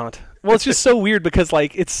 Coruscant. Well, it's just so weird because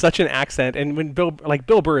like it's such an accent, and when Bill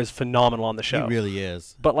Burr is phenomenal on the show. He really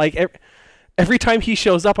is. But like every time he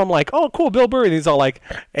shows up, I'm like, oh, cool, Bill Burr, and he's all like,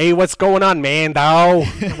 hey, what's going on, man? Though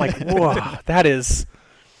I'm like, whoa, that is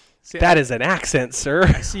an accent, sir.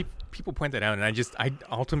 I see people point that out, and I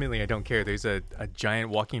ultimately don't care. There's a giant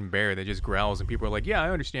walking bear that just growls, and people are like, yeah, I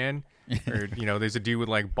understand. Or there's a dude with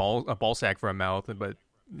like a ball sack for a mouth, but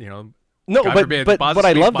No, God but forbid, what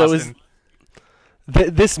I love though is Boston.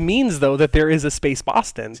 This means though that there is a space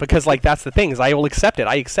Boston, because like that's the thing is I will accept it.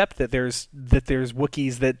 I accept that there's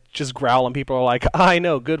Wookiees that just growl and people are like, I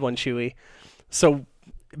know, good one, Chewie. So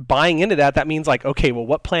buying into that means like, okay, well,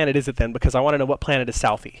 what planet is it then? Because I want to know what planet is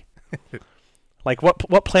Southie. Like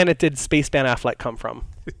what planet did Spaceman Affleck come from?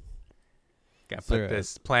 Gotta put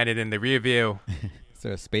this planet in the rear view. Is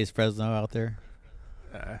there a space Fresno out there?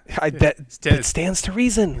 That stands to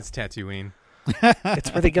reason. It's Tatooine.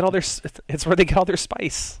 It's where they get all their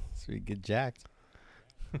spice. So you get jacked.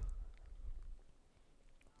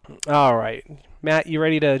 All right, Matt, you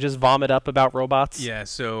ready to just vomit up about robots? Yeah.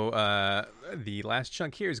 So the last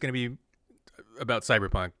chunk here is going to be about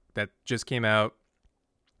Cyberpunk that just came out.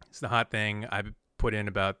 It's the hot thing. I've put in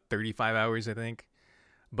about 35 hours, I think.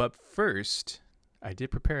 But first, I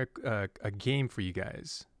did prepare a game for you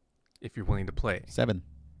guys, if you're willing to play. 7.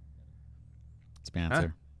 It's my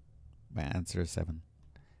answer. My answer is 7.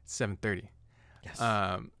 7:30. Yes.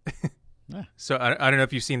 Yeah. So I don't know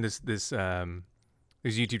if you've seen this there's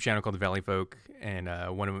a YouTube channel called Valley Folk, and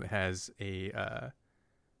one of them has a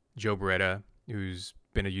Joe Beretta, who's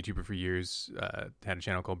been a YouTuber for years, had a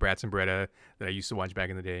channel called Brats and Beretta that I used to watch back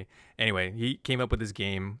in the day. Anyway, he came up with this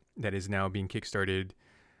game that is now being kickstarted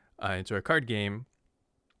into a card game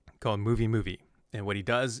called Movie Movie. And what he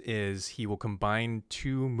does is he will combine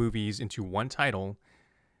 2 movies into one title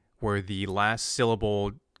where the last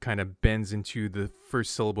syllable kind of bends into the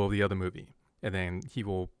first syllable of the other movie. And then he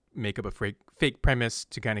will make up a fake premise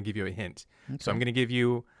to kind of give you a hint. Okay. So I'm going to give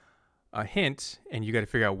you a hint, and you got to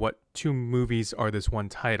figure out what 2 movies are this one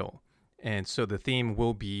title. And so the theme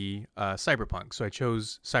will be cyberpunk. So I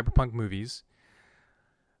chose cyberpunk movies.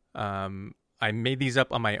 I made these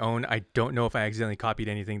up on my own. I don't know if I accidentally copied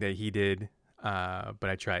anything that he did, but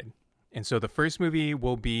I tried. And so the first movie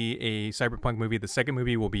will be a cyberpunk movie. The second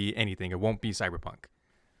movie will be anything. It won't be cyberpunk.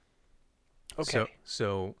 Okay.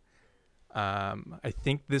 So I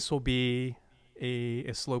think this will be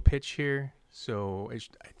a slow pitch here. So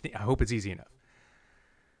I hope it's easy enough.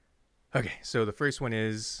 Okay, so the first one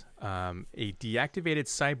is a deactivated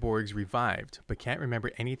cyborg's revived, but can't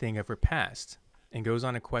remember anything of her past, and goes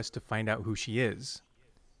on a quest to find out who she is,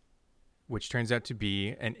 which turns out to be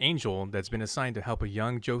an angel that's been assigned to help a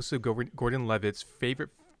young Joseph Gordon-Levitt's favorite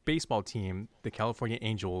baseball team, the California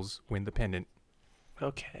Angels, win the pennant.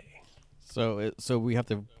 Okay. So we have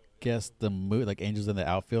to guess the mood, like Angels in the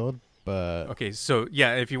Outfield, but okay. So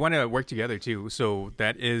yeah, if you want to work together too, so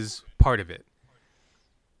that is part of it.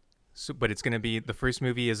 So, but it's going to be the first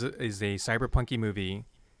movie is a cyberpunky movie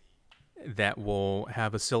that will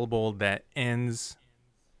have a syllable that ends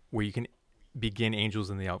where you can begin Angels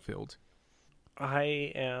in the Outfield.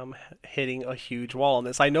 I am hitting a huge wall on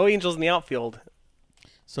this. I know Angels in the Outfield.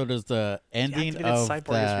 So does the ending of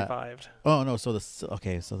cyborg is revived. Oh no! So the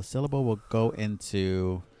syllable will go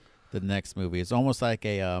into the next movie. It's almost like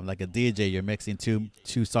a DJ. You're mixing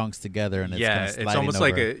two songs together, and it's almost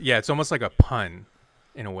over. It's almost like a pun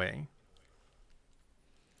in a way.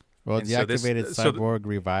 Well, deactivated cyborg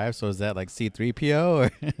revived. So is that like C-3PO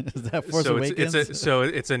or is that Force Awakens?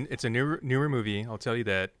 It's a newer movie. I'll tell you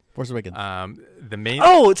that. Force Awakens. The main.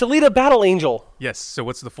 Oh, it's Alita Battle Angel. Yes. So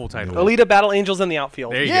what's the full title? Alita Battle Angels in the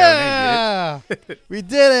Outfield. There you go. Yeah, we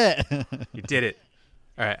did it. You did it.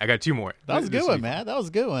 All right, I got 2 more. That was a good one, man. That was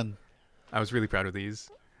a good one. I was really proud of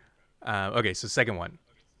these. Okay, so second one.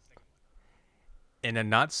 In the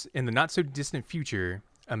not so distant future,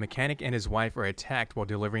 a mechanic and his wife are attacked while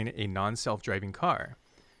delivering a non-self-driving car.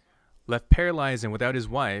 Left paralyzed and without his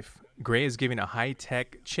wife, Gray is given a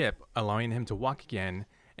high-tech chip allowing him to walk again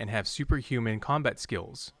and have superhuman combat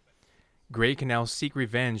skills. Gray can now seek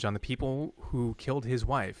revenge on the people who killed his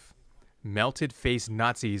wife, melted-faced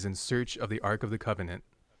Nazis in search of the Ark of the Covenant.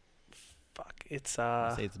 Fuck, it's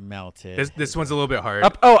Say it's melted. This one's a little bit hard.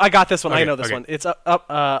 I got this one. Okay, I know this one. It's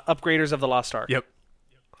Upgraders of the Lost Ark. Yep.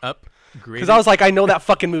 Because I was like, I know that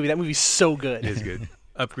fucking movie. That movie's so good. It is good.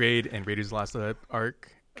 Upgrade and Raiders of the Lost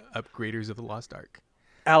Ark. Upgraders of the Lost Ark.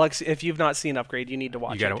 Alex, if you've not seen Upgrade, you need to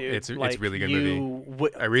watch it, dude. It's a really good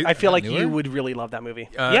movie. I feel like you would really love that movie.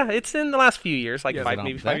 Yeah, it's in the last few years, like 5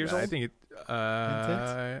 years old. I think it.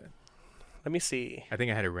 Let me see. I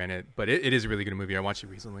think I had to rent it, but it is a really good movie. I watched it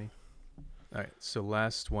recently. All right, so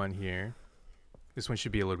last one here. This one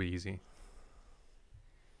should be a little bit easy.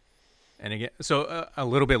 And again, so a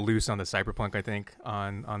little bit loose on the cyberpunk, I think,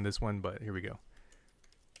 on this one, but here we go.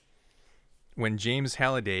 When James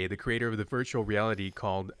Halliday, the creator of the virtual reality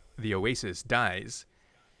called The Oasis, dies,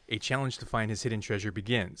 a challenge to find his hidden treasure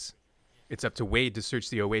begins. It's up to Wade to search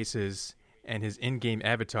the Oasis and his in-game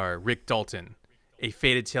avatar, Rick Dalton, a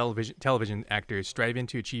faded television actor striving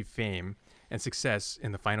to achieve fame and success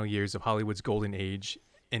in the final years of Hollywood's golden age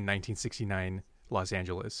in 1969 Los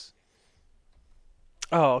Angeles.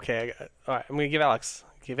 Oh, okay. All right, I'm gonna give Alex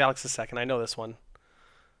a second. I know this one.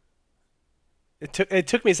 It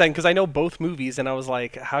took me a second because I know both movies, and I was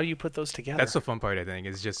like, how do you put those together? That's the fun part, I think,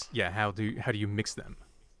 is just how do you mix them?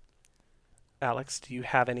 Alex, do you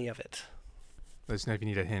have any of it? Let us know if you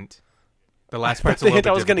need a hint. The last part's a The little hint bit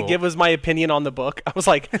I was going to difficult. give was my opinion on the book. I was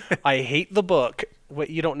like, I hate the book. What,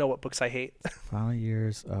 you don't know what books I hate. Final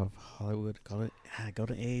years of Hollywood.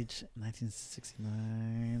 Golden Age,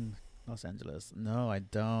 1969, Los Angeles. No, I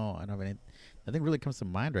don't. I don't have any. Nothing really comes to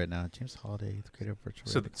mind right now. James Holiday, the creator of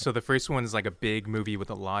virtual. So the first one is like a big movie with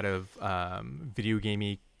a lot of video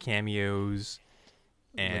gamey cameos.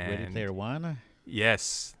 Like Ready And Player One.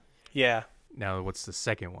 yes. Yeah. Now what's the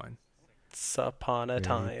second one? Once Upon a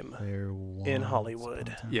Time in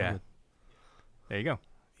Hollywood. Yeah. There you go.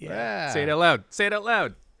 Yeah. Say it out loud. Say it out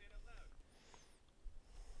loud.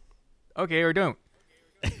 Okay, or don't.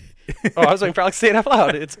 Oh, I was waiting for Alex to say it out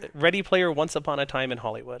loud. It's Ready Player Once Upon a Time in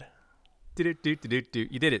Hollywood. You did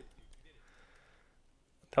it.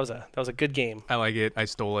 That was a good game. I like it. I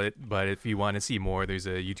stole it. But if you want to see more, there's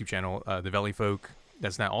a YouTube channel, The Valley Folk.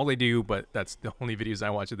 That's not all they do, but that's the only videos I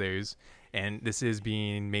watch of theirs. And this is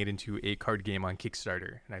being made into a card game on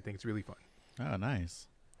Kickstarter, and I think it's really fun. Oh, nice.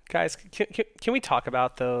 Guys, can we talk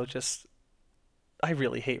about, though, just... I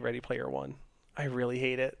really hate Ready Player One. I really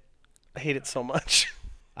hate it. I hate it so much.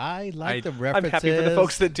 I like the I'm references. happy for the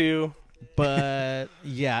folks that do. But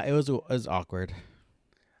yeah, it was awkward.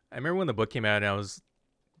 I remember when the book came out, and I was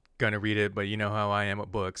gonna read it, but you know how I am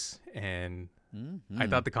with books, and I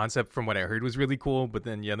thought the concept from what I heard was really cool. But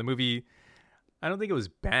then, the movie, I don't think it was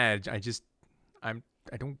bad. I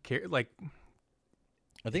don't care. Like,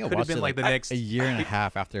 I think I could have watched been it like the next a year and a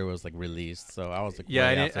half after it was like released. So I was like, yeah,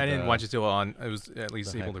 way I after didn't the- watch it till on. I was at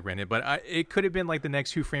least the able hype. to rent it, but it could have been like the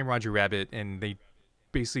next Who Framed Roger Rabbit, and they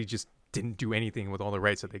basically just didn't do anything with all the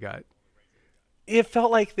rights that they got. It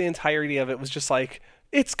felt like the entirety of it was just like,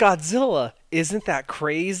 it's Godzilla. Isn't that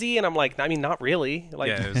crazy? And I'm like, I mean, not really. Like,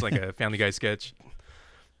 Yeah, it was like a Family Guy sketch.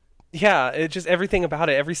 yeah, it just everything about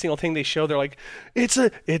it, every single thing they show, they're like, it's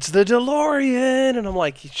the DeLorean, and I'm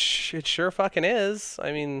like, it sure fucking is.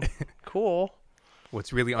 I mean, cool.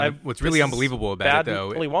 What's really This is unbelievable about bad it though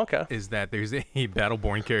Willy Wonka. is that there's a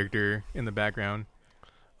Battleborn character in the background.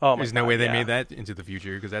 Oh my There's no God, way they yeah. made that into the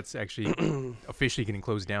future because that's actually officially getting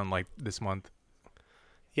closed down like this month.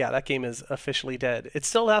 Yeah, that game is officially dead. It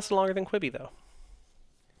still lasts longer than Quibi, though.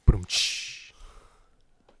 Boom,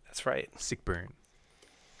 That's right. sick burn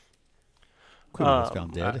Quibi was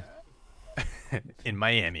found dead. in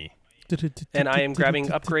Miami. And I am grabbing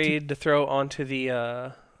Upgrade to throw onto the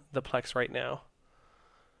Plex right now.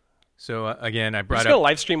 So again, I I'm brought just gonna up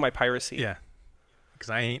live stream my piracy. yeah, because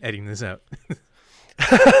I ain't editing this out.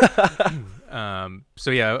 So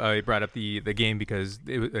yeah, I brought up the game because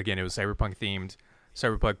it was Cyberpunk themed.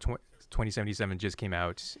 Cyberpunk 2077 just came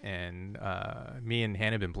out, and me and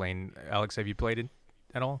Hannah have been playing. Alex, have you played it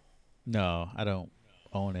at all? No, I don't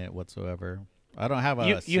own it whatsoever. I don't have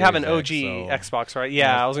a. You have an OG Series X, so- Xbox, right?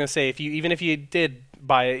 Yeah, I was gonna say even if you did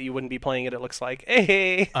buy it, you wouldn't be playing it. It looks like,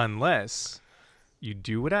 hey, Unless you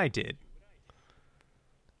do what I did.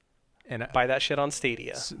 And buy that shit on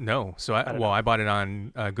Stadia. no, so don't know. I bought it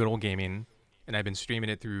on Good Old Gaming, and I've been streaming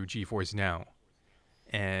it through GeForce Now,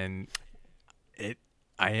 and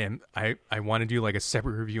I want to do like a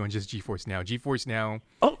separate review on just GeForce Now. GeForce Now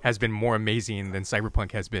has been more amazing than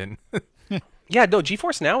Cyberpunk has been. Yeah, no,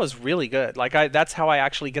 GeForce Now is really good. Like that's how I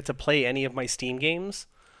actually get to play any of my Steam games.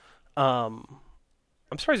 I'm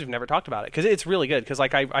surprised we've never talked about it because it's really good. Because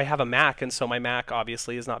like I have a Mac, and so my Mac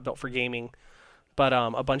obviously is not built for gaming. But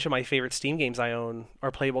a bunch of my favorite Steam games I own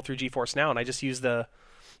are playable through GeForce Now, and I just use the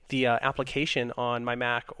application on my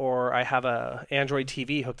Mac, or I have a Android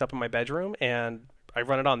TV hooked up in my bedroom, and I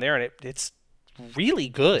run it on there, and it's really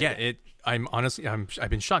good. Yeah, I've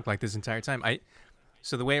been shocked like this entire time.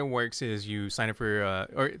 So the way it works is you sign up for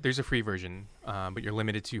or there's a free version, but you're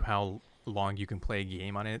limited to how long you can play a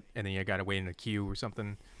game on it, and then you gotta wait in a queue or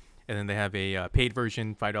something. And then they have a paid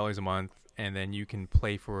version, $5 a month, and then you can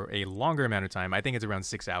play for a longer amount of time. I think it's around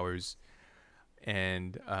 6 hours,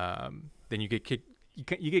 and then you get kicked.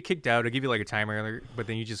 You get kicked out. It'll give you like a timer, but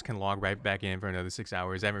then you just can log right back in for another 6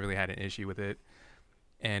 hours. I haven't really had an issue with it.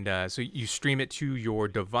 And so you stream it to your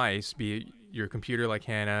device, be it your computer like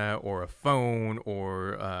Hannah, or a phone,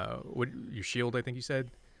 or your Shield, I think you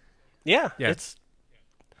said. Yeah. Yeah.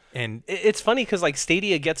 It's funny because like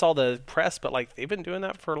Stadia gets all the press, but like they've been doing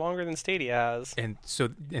that for longer than Stadia has. And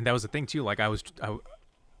that was the thing too. Like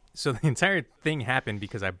so the entire thing happened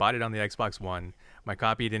because I bought it on the Xbox One, My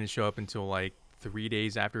copy didn't show up until like 3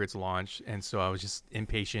 days after its launch, and so I was just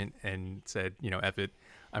impatient and said, F it,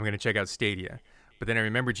 I'm gonna check out Stadia. But then I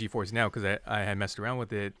remember GeForce Now because I had messed around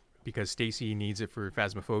with it because Stacy needs it for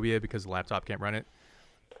Phasmophobia because the laptop can't run it.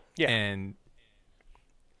 Yeah. And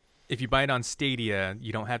if you buy it on Stadia,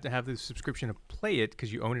 you don't have to have the subscription to play it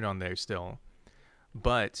because you own it on there still.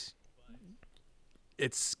 But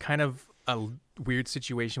it's kind of a weird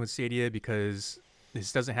situation with Stadia because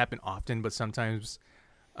this doesn't happen often, but sometimes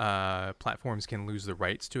platforms can lose the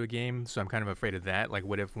rights to a game. So I'm kind of afraid of that. Like,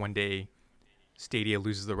 what if one day Stadia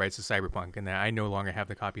loses the rights to Cyberpunk and then I no longer have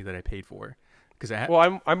the copy that I paid for?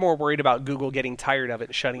 I'm more worried about Google getting tired of it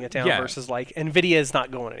and shutting it down versus like Nvidia is not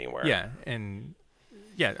going anywhere. Yeah, and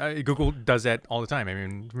Google does that all the time. I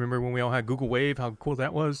mean, remember when we all had Google Wave? How cool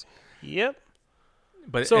that was. Yep.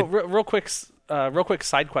 But so real quick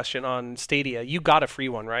side question on Stadia. You got a free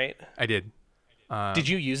one, right? I did. Did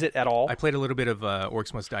you use it at all? I played a little bit of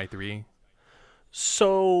Orcs Must Die 3.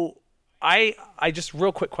 So I just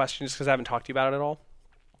real quick question, just because I haven't talked to you about it at all.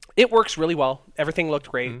 It works really well. Everything looked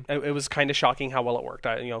great. Mm-hmm. It was kind of shocking how well it worked.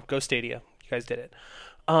 Go Stadia. You guys did it.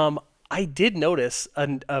 I did notice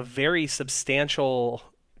a very substantial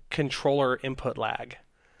controller input lag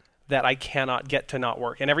that I cannot get to not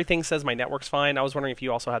work. And everything says my network's fine. I was wondering if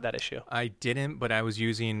you also had that issue. I didn't, but I was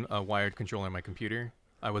using a wired controller on my computer.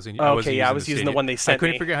 I was using the one they sent me. I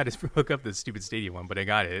couldn't figure out how to hook up the stupid Stadia one, but I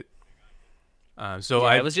got it. My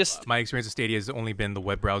experience with Stadia has only been the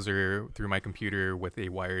web browser through my computer with a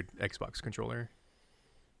wired Xbox controller.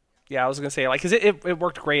 Yeah, I was gonna say because it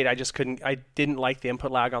worked great. I didn't like the input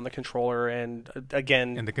lag on the controller, and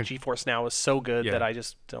again, the GeForce Now is so good that I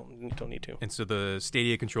just don't need to. And so the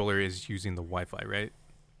Stadia controller is using the Wi-Fi, right?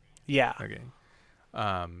 Yeah. Okay.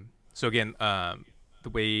 So again, the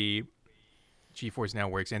way GeForce Now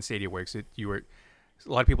works and Stadia works, a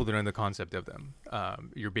lot of people don't know the concept of them.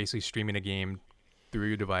 You're basically streaming a game through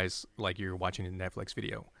your device like you're watching a Netflix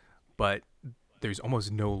video, but there's almost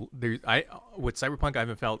with Cyberpunk I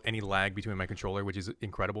haven't felt any lag between my controller, which is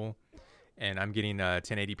incredible, and I'm getting a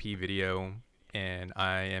 1080p video, and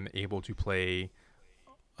I am able to play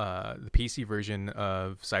the PC version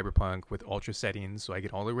of Cyberpunk with ultra settings, so I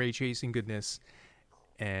get all the ray tracing goodness,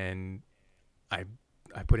 and I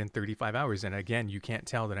put in 35 hours, and again, you can't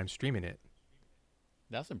tell that I'm streaming it.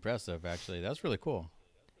 That's impressive, actually. That's really cool.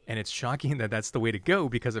 And it's shocking that that's the way to go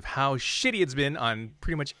because of how shitty it's been on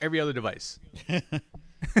pretty much every other device.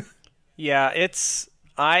 Yeah,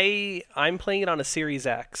 I'm playing it on a Series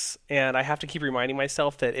X, and I have to keep reminding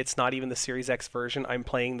myself that it's not even the Series X version. I'm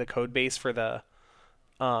playing the code base for the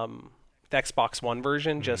Xbox One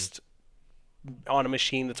version, just on a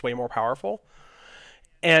machine that's way more powerful.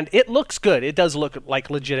 And it looks good. It does look like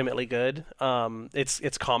legitimately good.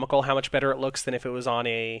 It's comical how much better it looks than if it was on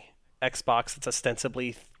a Xbox that's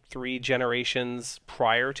ostensibly 3 generations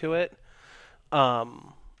prior to it.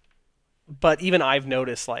 But even I've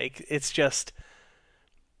noticed there's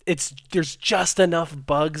just enough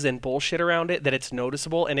bugs and bullshit around it that it's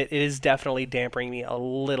noticeable, and it is definitely dampening me a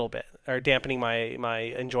little bit, or dampening my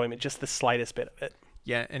enjoyment just the slightest bit of it.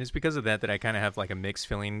 Yeah, and it's because of that I kind of have like a mixed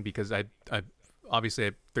feeling because I obviously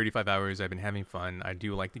at 35 hours I've been having fun. I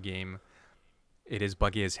do like the game. It is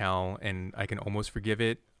buggy as hell, and I can almost forgive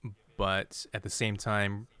it. But at the same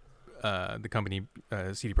time, the company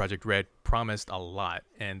CD Projekt Red promised a lot,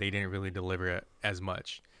 and they didn't really deliver as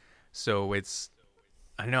much. So I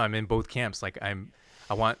don't know. I'm in both camps. Like I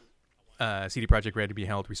want CD Projekt Red to be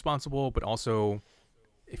held responsible, but also,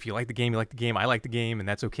 if you like the game, you like the game. I like the game, and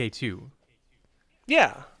that's okay too.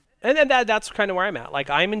 Yeah, and that's kind of where I'm at. Like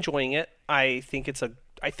I'm enjoying it. I think it's a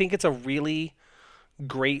really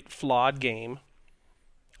great flawed game.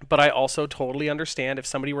 But I also totally understand if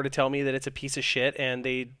somebody were to tell me that it's a piece of shit and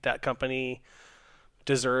that company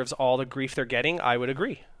deserves all the grief they're getting, I would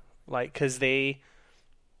agree. Like, because they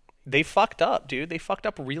fucked up, dude. They fucked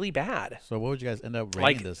up really bad. So what would you guys end up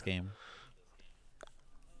rating this game?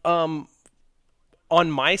 On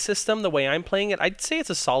my system, the way I'm playing it, I'd say it's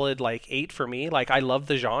a solid 8 for me. Like, I love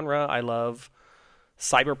the genre. I love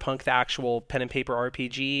Cyberpunk, the actual pen and paper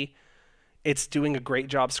RPG. It's doing a great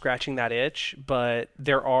job scratching that itch, but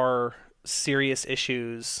there are serious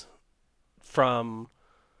issues from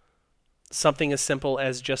something as simple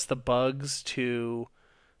as just the bugs to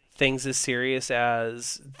things as serious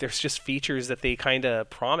as there's just features that they kind of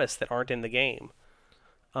promised that aren't in the game.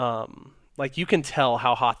 You can tell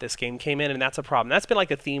how hot this game came in, and that's a problem. That's been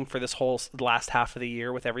a theme for this whole last half of the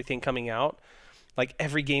year with everything coming out.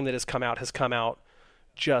 Every game that has come out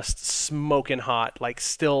just smoking hot,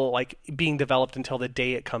 still being developed until the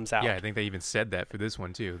day it comes out. Yeah, I think they even said that for this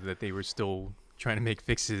one too, that they were still trying to make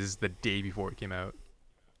fixes the day before it came out.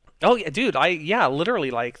 Oh yeah, dude,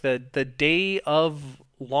 literally like the day of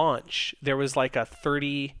launch, there was like a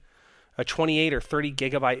 28 or 30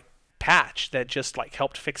 gigabyte patch that just like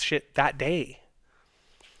helped fix shit that day.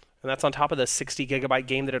 And that's on top of the 60 gigabyte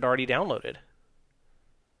game that had already downloaded.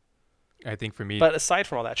 I think for me, but aside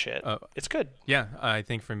from all that shit, it's good. Yeah, I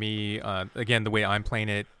think for me, again, the way I'm playing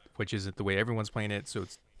it, which isn't the way everyone's playing it, so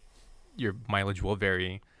your mileage will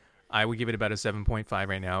vary. I would give it about a 7.5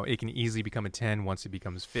 right now. It can easily become a 10 once it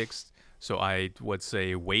becomes fixed. So I would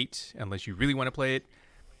say wait unless you really want to play it.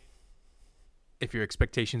 If your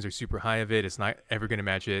expectations are super high of it, it's not ever going to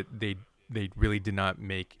match it. They really did not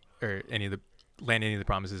make or land any of the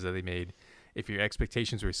promises that they made. If your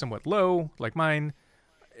expectations were somewhat low, like mine,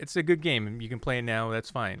 it's a good game. You can play it now. That's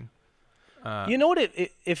fine. You know what?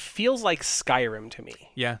 It feels like Skyrim to me.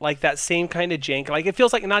 Yeah. Like that same kind of jank. Like it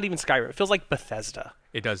feels like not even Skyrim. It feels like Bethesda.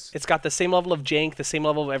 It does. It's got the same level of jank, the same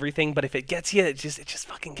level of everything. But if it gets you, it just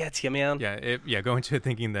fucking gets you, man. Yeah. Go into it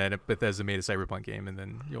thinking that Bethesda made a Cyberpunk game, and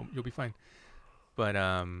then you'll be fine. But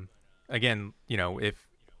again, if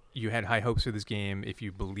you had high hopes for this game, if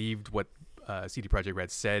you believed what CD Projekt Red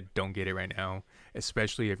said, don't get it right now.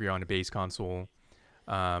 Especially if you're on a base console.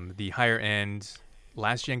 The higher end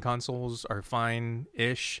last gen consoles are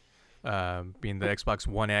fine-ish, being the Xbox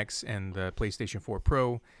One X and the PlayStation 4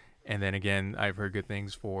 Pro. And then again, I've heard good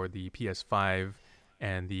things for the PS5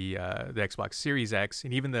 and the Xbox Series X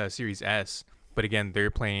and even the Series S. But again,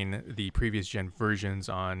 they're playing the previous gen versions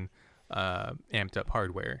on amped up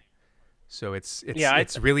hardware. So it's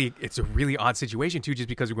a really odd situation too, just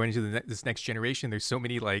because we're going into this next generation. There's so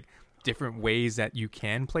many like different ways that you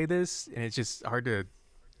can play this, and it's just hard to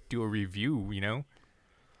do a review,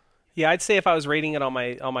 Yeah, I'd say if I was rating it on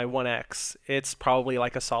my One X, it's probably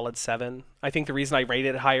like a solid 7. I think the reason I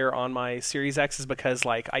rated it higher on my Series X is because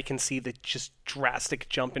like I can see the just drastic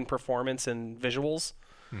jump in performance and visuals.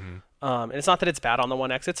 Mm-hmm. And it's not that it's bad on the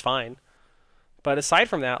One X, it's fine. But aside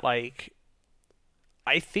from that, like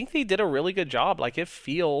I think they did a really good job. Like it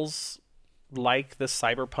feels like the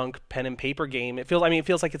Cyberpunk pen and paper game. It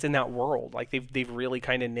feels like it's in that world. Like they've really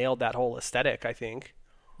kind of nailed that whole aesthetic, I think.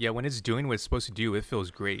 Yeah, when it's doing what it's supposed to do, it feels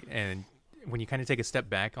great. And when you kind of take a step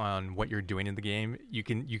back on what you're doing in the game, you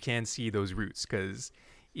can see those roots, because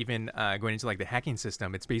even going into like the hacking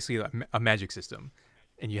system, it's basically a magic system,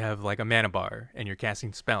 and you have like a mana bar and you're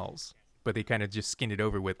casting spells, but they kind of just skinned it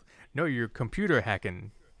over with, no, you're computer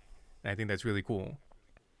hacking. And I think that's really cool.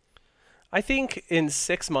 I think in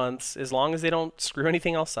 6 months, as long as they don't screw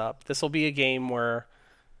anything else up, this will be a game where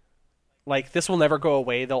like this will never go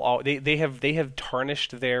away. They have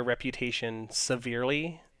tarnished their reputation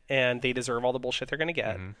severely, and they deserve all the bullshit they're going to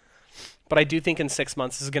get. Mm-hmm. But I do think in 6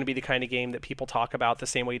 months this is going to be the kind of game that people talk about the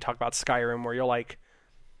same way you talk about Skyrim, where you'll like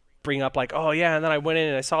bring up like, oh yeah, and then I went in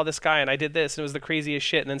and I saw this guy and I did this and it was the craziest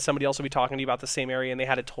shit, and then somebody else will be talking to you about the same area and they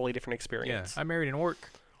had a totally different experience. Yeah, I married an orc.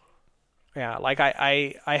 Yeah, like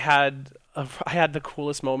I had the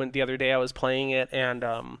coolest moment the other day. I was playing it, and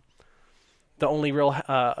the only real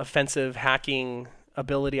offensive hacking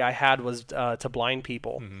ability I had was to blind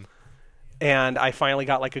people. Mm-hmm. And I finally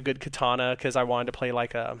got like a good katana because I wanted to play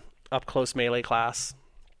like a up close melee class.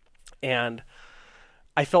 And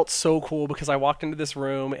I felt so cool because I walked into this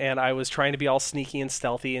room and I was trying to be all sneaky and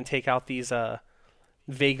stealthy and take out these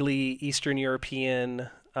vaguely Eastern European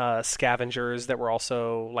scavengers that were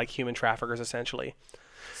also like human traffickers essentially.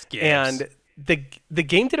 Scabs. And the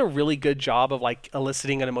game did a really good job of like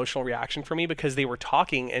eliciting an emotional reaction from me, because they were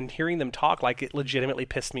talking, and hearing them talk like it legitimately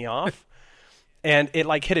pissed me off. And it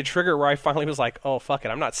like hit a trigger where I finally was like, oh fuck it,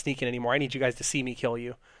 I'm not sneaking anymore. I need you guys to see me kill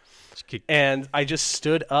you. And I just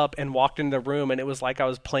stood up and walked into the room, and it was like I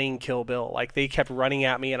was playing Kill Bill. Like they kept running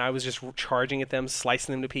at me and I was just charging at them,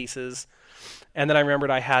 slicing them to pieces. And then I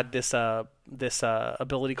remembered I had this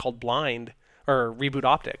ability called blind, or reboot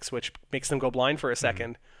optics, which makes them go blind for a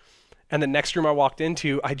second. Mm-hmm. And the next room I walked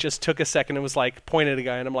into, I just took a second and was like, pointed at a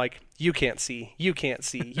guy, and I'm like, you can't see, you can't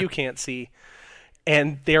see, you can't see.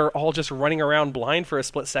 And they're all just running around blind for a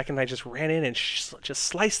split second. I just ran in and just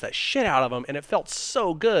sliced the shit out of them, and it felt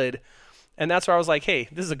so good. And that's where I was like, hey,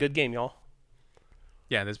 this is a good game, y'all.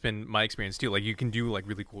 Yeah, that's been my experience too. Like you can do like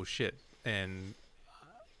really cool shit. And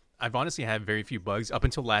I've honestly had very few bugs up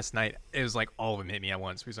until last night. It was like all of them hit me at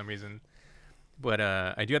once for some reason. But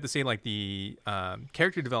I do have to say, like the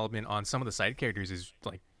character development on some of the side characters is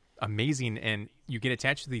like amazing, and you get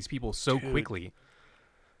attached to these people so quickly.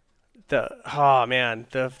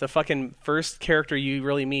 The fucking first character you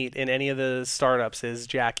really meet in any of the startups is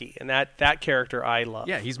Jackie, and that character I love.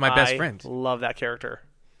 Yeah, he's my best friend. Love that character.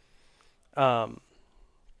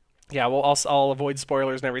 Yeah, well, I'll avoid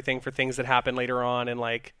spoilers and everything for things that happen later on and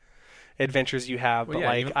like adventures you have. Well, But yeah,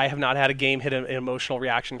 like, even- I have not had a game hit an emotional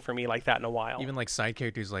reaction for me like that in a while. Even like side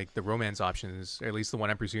characters, like the romance options, or at least the one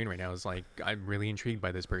I'm pursuing right now, is like I'm really intrigued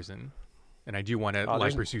by this person, and I do want to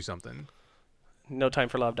like pursue something. No time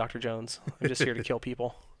for love, Dr. Jones. I'm just here to kill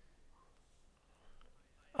people.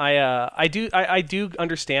 I do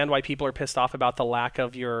understand why people are pissed off about the lack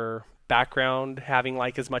of your background having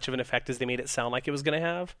like as much of an effect as they made it sound like it was going to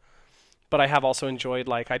have. But I have also enjoyed,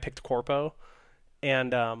 like, I picked Corpo,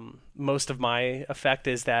 and most of my effect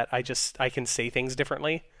is that I can say things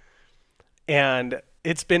differently. And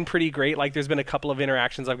it's been pretty great. Like, there's been a couple of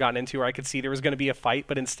interactions I've gotten into where I could see there was going to be a fight,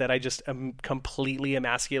 but instead I just completely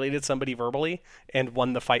emasculated somebody verbally and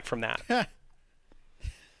won the fight from that.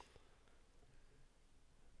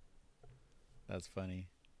 That's funny.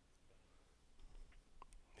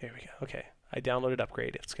 Here we go. Okay. I downloaded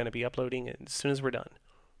Upgrade. It's going to be uploading as soon as we're done.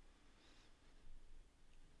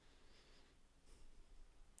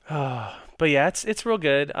 But yeah, it's real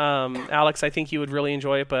good. Alex, I think you would really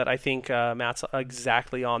enjoy it, but I think Matt's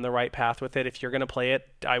exactly on the right path with it. If you're going to play it,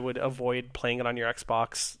 I would avoid playing it on your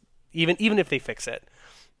Xbox, even if they fix it.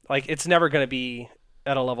 Like, it's never going to be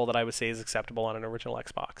at a level that I would say is acceptable on an original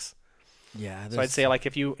Xbox. Yeah. So I'd say, like,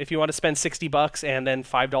 if you want to spend $60 and then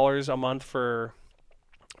 $5 a month for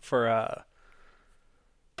the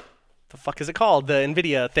fuck is it called? The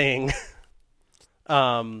Nvidia thing.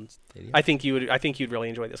 I think you'd really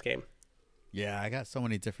enjoy this game. Yeah, I got so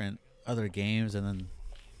many different other games, and then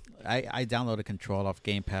I downloaded Control off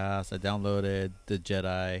Game Pass. I downloaded the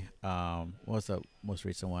Jedi. What was the most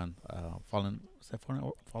recent one? Fallen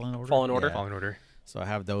Order. Fallen Order. Yeah. Fallen Order. So I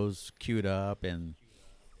have those queued up, and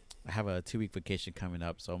I have a 2-week vacation coming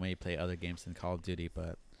up, so I may play other games than Call of Duty.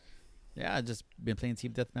 But yeah, I've just been playing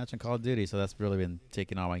Team Deathmatch and Call of Duty, so that's really been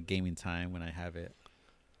taking all my gaming time when I have it.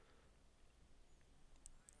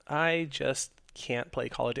 I just can't play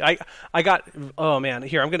Call of Duty. I got, oh man,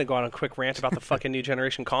 here, I'm going to go on a quick rant about the fucking new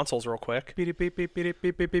generation consoles real quick. Beep, beep, beep, beep,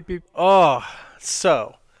 beep, beep, beep, beep. Oh,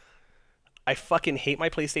 so I fucking hate my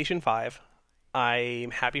PlayStation 5.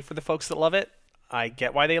 I'm happy for the folks that love it. I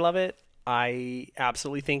get why they love it. I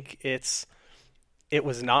absolutely think it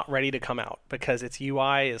was not ready to come out because its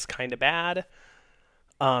UI is kind of bad.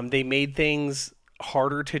 They made things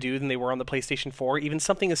harder to do than they were on the PlayStation 4. Even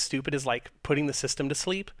something as stupid as like putting the system to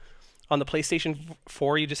sleep. On the PlayStation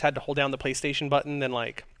 4, you just had to hold down the PlayStation button, then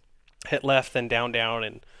like hit left, then down,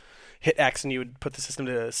 and hit X, and you would put the system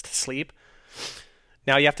to sleep.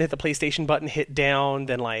 Now you have to hit the PlayStation button, hit down,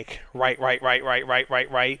 then like right,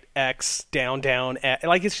 X, down, X.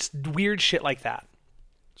 Like, it's just weird shit like that.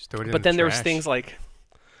 Just throw it in But the then there's trash. things like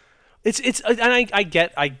it's and I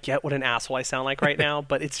get what an asshole I sound like right now,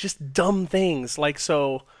 but it's just dumb things. Like,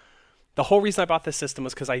 so the whole reason I bought this system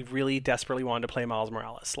was because I really desperately wanted to play Miles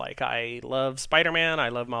Morales. Like, I love Spider-Man, I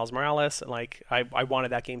love Miles Morales, and like I wanted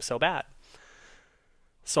that game so bad.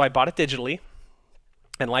 So I bought it digitally.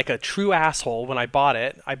 And like a true asshole, when I bought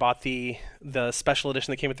it, I bought the special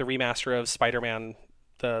edition that came with the remaster of Spider-Man,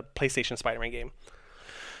 the PlayStation Spider-Man game.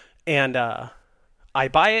 And I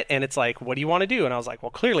buy it, and it's like, what do you want to do? And I was like,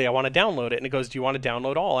 well, clearly I want to download it. And it goes, do you want to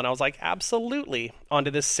download all? And I was like, absolutely,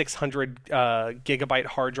 onto this 600 gigabyte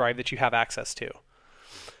hard drive that you have access to.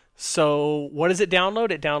 So what does it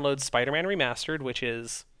download? It downloads Spider-Man Remastered, which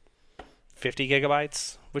is 50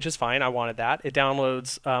 gigabytes, which is fine. I wanted that. It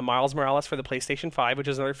downloads Miles Morales for the PlayStation 5, which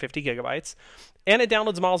is another 50 gigabytes. And it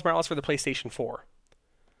downloads Miles Morales for the PlayStation 4.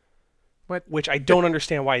 What? Which I don't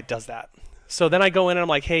understand why it does that. So then I go in and I'm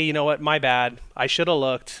like, hey, you know what? My bad. I should have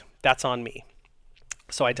looked. That's on me.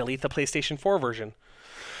 So I delete the PlayStation 4 version.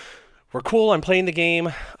 We're cool. I'm playing the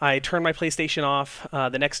game. I turn my PlayStation off.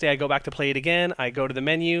 The next day I go back to play it again. I go to the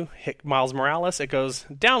menu, hit Miles Morales. It goes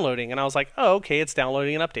downloading. And I was like, oh, okay, it's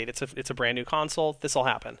downloading an update. It's a brand new console. This will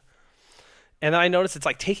happen. And then I noticed it's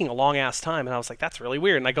like taking a long ass time. And I was like, that's really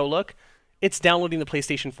weird. And I go look. It's downloading the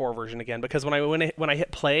PlayStation 4 version again because when I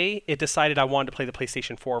hit play, it decided I wanted to play the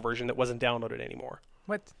PlayStation 4 version that wasn't downloaded anymore.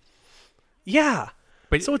 What? Yeah.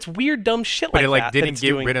 But so it's weird, dumb shit but like it like that. didn't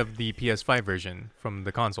get rid of the PS5 version from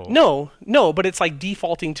the console. No, but it's like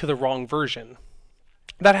defaulting to the wrong version.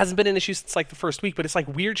 That hasn't been an issue since like the first week, but it's like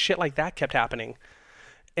weird shit like that kept happening.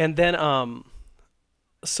 And then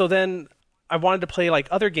so then I wanted to play like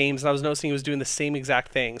other games, and I was noticing it was doing the same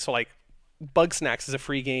exact thing. So like Bug Snacks is a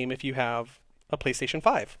free game if you have a PlayStation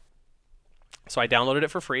 5. So I downloaded it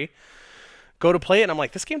for free. Go to play it, and I'm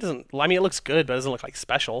like, this game doesn't... I mean, it looks good, but it doesn't look like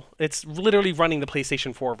special. It's literally running the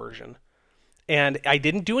PlayStation 4 version. And I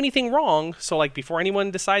didn't do anything wrong, so like before anyone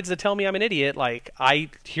decides to tell me I'm an idiot, like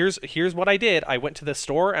here's what I did. I went to the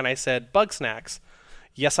store, and I said, Bug Snacks.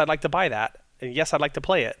 yes, I'd like to buy that, and yes, I'd like to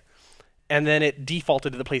play it. And then it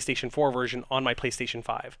defaulted to the PlayStation 4 version on my PlayStation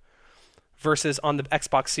 5. Versus on the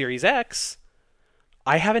Xbox Series X,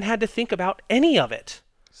 I haven't had to think about any of it.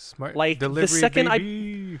 Smart like delivery, the second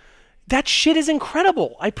baby. that shit is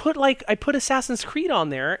incredible. I put Assassin's Creed on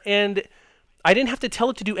there, and I didn't have to tell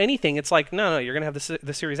it to do anything. It's like, no, you're gonna have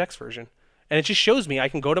the Series X version, and it just shows me. I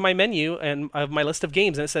can go to my menu and I have my list of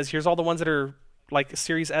games, and it says here's all the ones that are like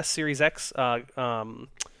Series S, Series X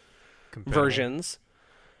versions,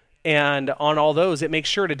 and on all those, it makes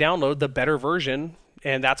sure to download the better version,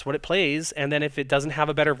 and that's what it plays. And then if it doesn't have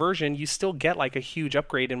a better version, you still get like a huge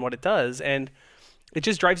upgrade in what it does, and it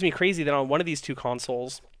just drives me crazy that on one of these two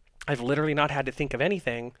consoles, I've literally not had to think of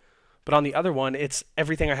anything. But on the other one, it's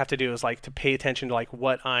everything I have to do is like to pay attention to like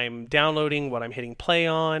what I'm downloading, what I'm hitting play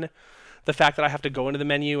on. The fact that I have to go into the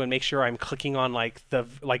menu and make sure I'm clicking on like the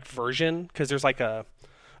like version, because there's like a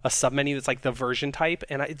sub menu that's like the version type,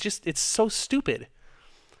 and it's so stupid.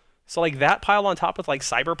 So like that piled on top with like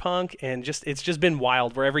Cyberpunk, and it's just been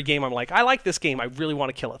wild. Where every game I'm like, I like this game, I really want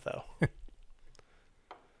to kill it though.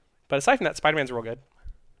 But aside from that, Spider-Man's real good.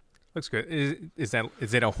 Looks good. Is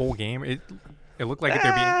it a whole game? It looked like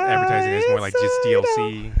they're being advertising as more like just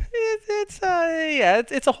DLC.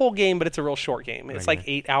 It's a whole game, but it's a real short game. It's like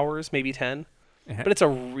 8 hours, maybe 10. But it's a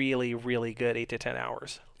really, really good 8 to 10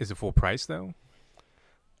 hours. Is it full price though?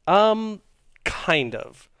 Kind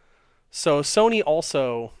of. So Sony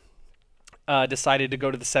also decided to go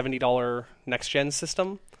to the $70 next gen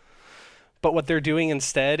system. But what they're doing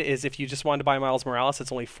instead is if you just wanted to buy Miles Morales,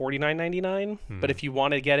 it's only $49.99. But if you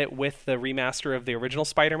want to get it with the remaster of the original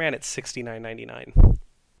Spider-Man, it's $69.99.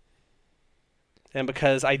 And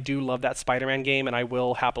because I do love that Spider-Man game and I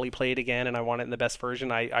will happily play it again and I want it in the best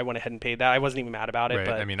version, I went ahead and paid that. I wasn't even mad about it. Right.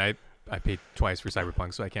 But I mean, I paid twice for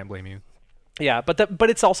Cyberpunk, so I can't blame you. Yeah, but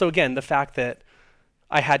it's also, again, the fact that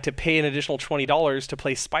I had to pay an additional $20 to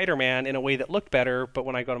play Spider-Man in a way that looked better, but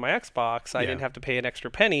when I go to my Xbox, I didn't have to pay an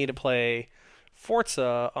extra penny to play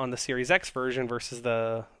Forza on the Series X version versus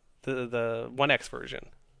the One X version.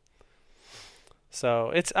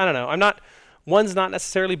 So I don't know. One's not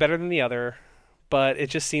necessarily better than the other, but it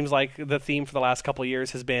just seems like the theme for the last couple of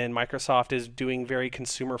years has been Microsoft is doing very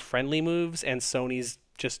consumer-friendly moves and Sony's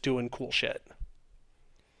just doing cool shit.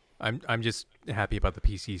 I'm just happy about the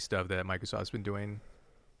PC stuff that Microsoft's been doing.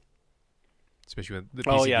 Especially with the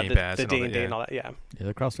PC Game Pass the and all that. day and all that, yeah. Yeah,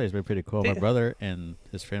 the crossplay has been pretty cool. My brother and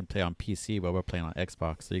his friend play on PC, but we're playing on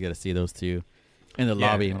Xbox, so you got to see those two in the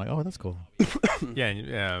lobby. I'm like, oh, that's cool. Yeah,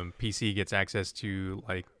 and PC gets access to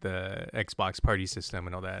like the Xbox party system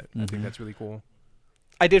and all that. I think that's really cool.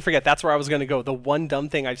 I did forget. That's where I was going to go. The one dumb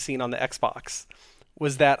thing I've seen on the Xbox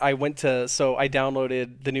was that I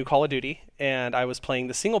downloaded the new Call of Duty, and I was playing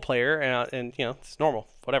the single player, and you know, it's normal,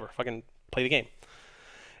 whatever, fucking play the game.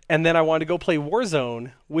 And then I wanted to go play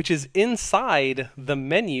Warzone, which is inside the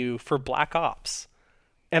menu for Black Ops.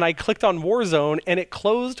 And I clicked on Warzone, and it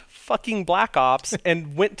closed fucking Black Ops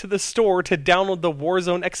and went to the store to download the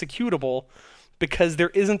Warzone executable because there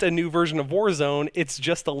isn't a new version of Warzone. It's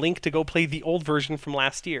just a link to go play the old version from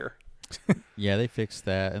last year. Yeah, they fixed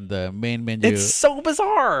that. And the main menu... It's so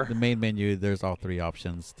bizarre! The main menu, there's all three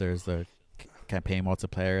options. There's the campaign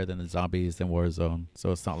multiplayer, then the zombies, then Warzone.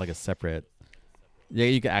 So it's not like a separate... Yeah,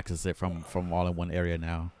 you can access it from all in one area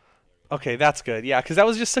now. Okay, that's good. Yeah, because that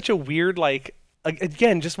was just such a weird, like...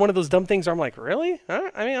 Again, just one of those dumb things where I'm like, really?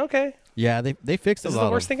 I mean, okay. Yeah, they fixed this a lot. This is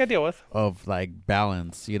the worst thing I deal with. Of like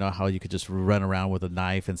balance, you know how you could just run around with a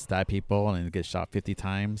knife and stab people and get shot 50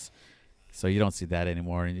 times. So you don't see that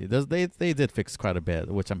anymore. And they did fix quite a bit,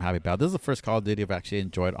 which I'm happy about. This is the first Call of Duty I've actually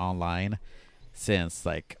enjoyed online since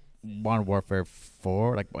like Modern Warfare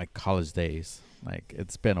 4, like my college days. Like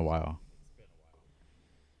it's been a while.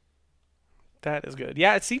 That is good.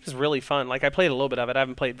 Yeah, it seems really fun. Like I played a little bit of it. I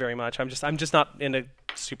haven't played very much. I'm just not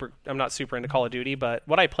super into Call of Duty, but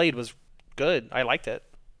what I played was good. I liked it.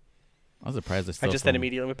 I was surprised. Then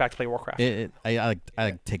immediately went back to play Warcraft. I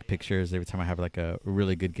like take pictures every time I have like a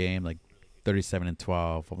really good game, like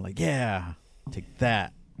 37-12. I'm like, yeah, take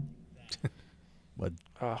that. But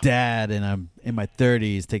Dad, and I'm in my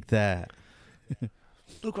 30s. Take that.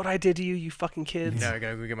 Look what I did to you, you fucking kids. Now I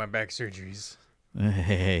gotta go get my back surgeries.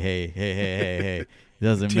 Hey. It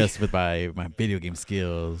doesn't mess with my video game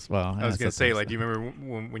skills. Well, I was going to say, like, do you remember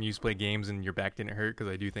when you used to play games and your back didn't hurt?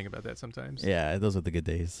 Because I do think about that sometimes. Yeah, those are the good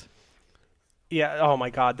days. Yeah, oh my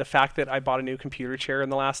God. The fact that I bought a new computer chair in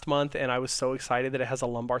the last month and I was so excited that it has a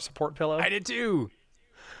lumbar support pillow. I did too.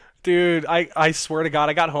 Dude, I swear to God,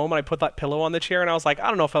 I got home and I put that pillow on the chair and I was like, I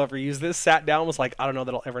don't know if I'll ever use this. Sat down, was like, I don't know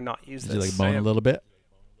that I'll ever not use this. Did you like moan a little bit?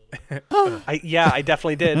 I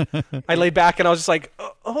definitely did. I laid back and I was just like,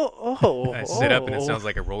 I sit up and it sounds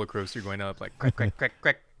like a roller coaster going up, like crack, crack, crack,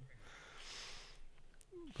 crack.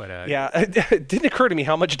 But it didn't occur to me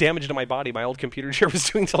how much damage to my body my old computer chair was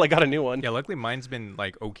doing until I got a new one. Yeah, luckily mine's been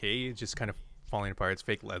like okay, it's just kind of falling apart. It's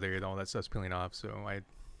fake leather and all that stuff's peeling off. So I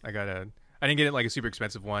didn't get it like a super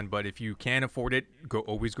expensive one, but if you can afford it,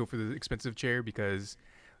 always go for the expensive chair, because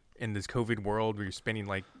in this COVID world where you're spending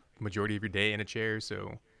like majority of your day in a chair,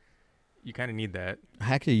 so you kind of need that.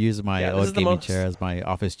 I actually use my old gaming chair as my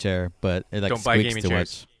office chair, but it like Don't buy squeaks gaming too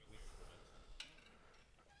chairs. much.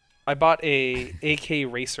 I bought a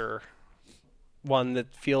AK Racer, one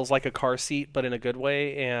that feels like a car seat, but in a good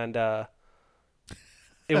way, and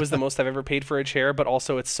it was the most I've ever paid for a chair, but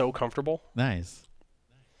also it's so comfortable. Nice.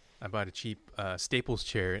 I bought a cheap Staples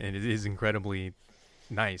chair, and it is incredibly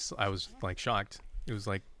nice. I was like shocked. It was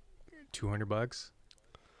like $200.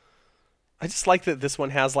 I just like that this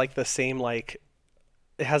one has like the same, like,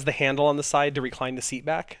 it has the handle on the side to recline the seat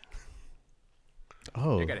back.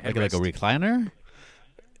 Oh, like a recliner?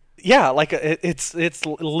 Yeah, like it's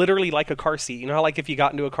literally like a car seat. You know how like if you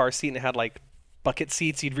got into a car seat and it had like bucket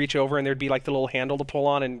seats, you'd reach over and there'd be like the little handle to pull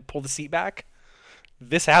on and pull the seat back?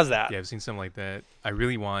 This has that. Yeah, I've seen something like that. I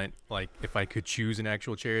really want, like, if I could choose an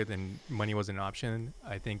actual chair, then money wasn't an option.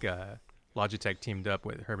 I think Logitech teamed up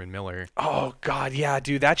with Herman Miller. Oh God, yeah,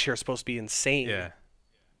 dude, that chair's supposed to be insane. Yeah,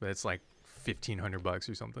 but it's like $1,500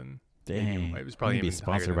 or something. Dang, it was probably even be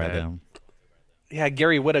sponsored by them. Yeah,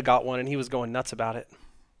 Gary Whitta got one and he was going nuts about it.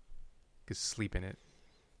 Could sleep in it.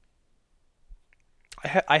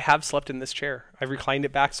 I have slept in this chair. I've reclined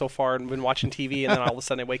it back so far and been watching TV, and then all of a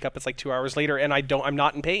sudden I wake up. It's like 2 hours later, and I'm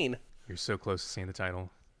not in pain. You're so close to seeing the title.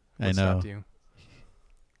 I know. Stopped you?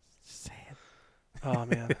 Say it. Oh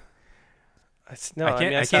man. I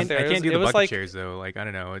can't do the bucket like, chairs though. Like, I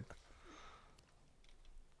don't know.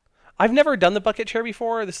 I've never done the bucket chair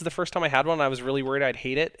before. This is the first time I had one. I was really worried I'd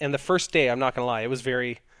hate it. And the first day, I'm not gonna lie,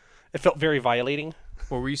 it felt very violating.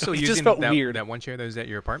 Well, were you still It using just felt weird. that one chair that was at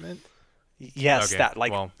your apartment? Yes, okay. that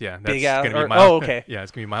like well, yeah, that's big gonna ass. be miles. Oh, okay. Yeah,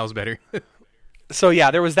 it's gonna be miles better. So yeah,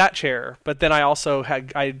 there was that chair, but then I also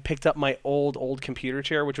I picked up my old computer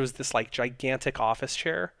chair, which was this like gigantic office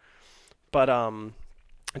chair, but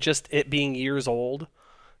just it being years old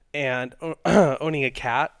and owning a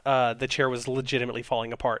cat, the chair was legitimately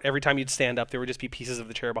falling apart. Every time you'd stand up, there would just be pieces of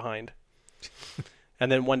the chair behind.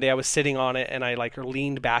 And then one day I was sitting on it and I like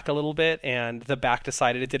leaned back a little bit, and the back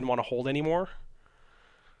decided it didn't want to hold anymore.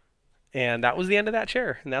 And that was the end of that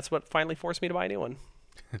chair, and that's what finally forced me to buy a new one.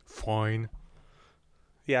 Fine.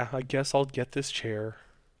 Yeah, I guess I'll get this chair.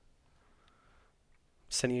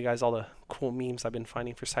 Sending you guys all the cool memes I've been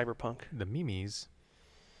finding for Cyberpunk. The memes.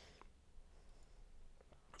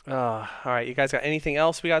 All right, you guys got anything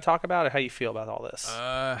else we got to talk about, or how you feel about all this?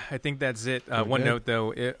 I think that's it. One note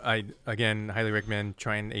though, I again highly recommend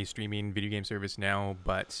trying a streaming video game service now,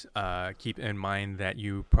 but keep in mind that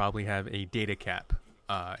you probably have a data cap,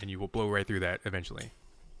 and you will blow right through that eventually.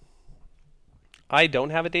 I don't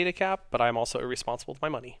have a data cap, but I'm also irresponsible with my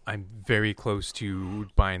money. I'm very close to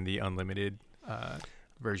buying the unlimited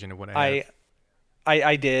version of what I have.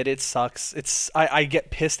 I did. It sucks. I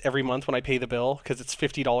get pissed every month when I pay the bill because it's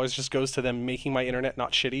 $50 just goes to them making my internet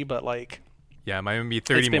not shitty, but like. Yeah, mine would be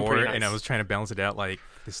 30 more, nice. and I was trying to balance it out. Like,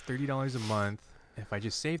 this $30 a month, if I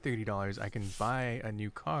just save $30, I can buy a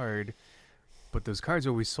new card, but those cards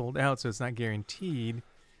are always sold out, so it's not guaranteed.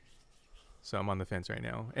 So I'm on the fence right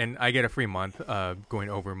now, and I get a free month going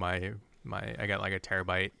over my I got like a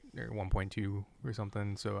terabyte or 1.2 or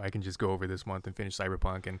something, so I can just go over this month and finish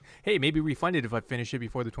Cyberpunk, and hey, maybe refund it if I finish it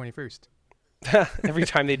before the 21st. Every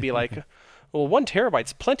time they'd be like, well, 1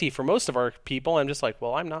 terabyte's plenty for most of our people. I'm just like,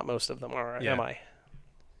 well, I'm not most of them, all right, Yeah. am I?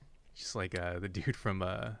 Just like the dude from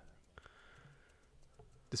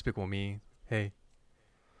Despicable Me. Hey.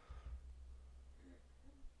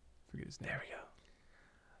 Forget his name. There we go.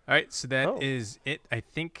 All right, so that is it. I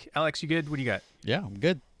think, Alex, you good? What do you got? Yeah, I'm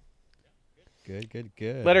good.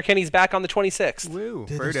 Good. Letterkenny's back on the 26th. Woo.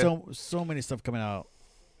 Dude, there's so many stuff coming out,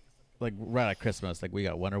 like right at Christmas. Like we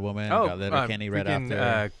got Wonder Woman, got Letterkenny right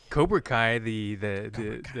after. Cobra Kai, the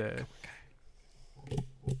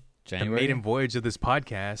January. maiden voyage of this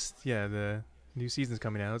podcast. Yeah, the new season's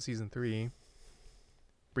coming out, season 3.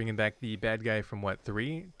 Bringing back the bad guy from what,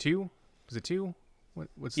 3? 2? Was it 2?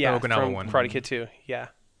 What's the Okinawa from one? Karate Kid 2. Yeah.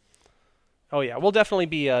 Oh yeah, we'll definitely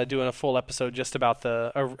be doing a full episode just about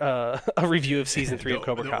a review of season 3 of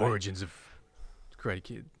Cobra Kai. The origins of Karate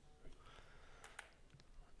Kid.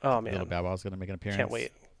 Oh man, Little Bow-Wow's gonna make an appearance. Can't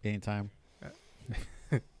wait. Anytime.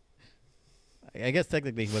 I guess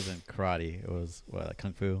technically he wasn't karate. It was like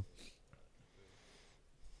kung fu.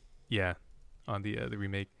 Yeah, on the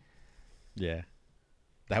remake. Yeah,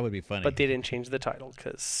 that would be funny. But they didn't change the title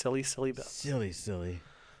because silly Bill. Silly.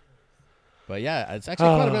 But yeah, it's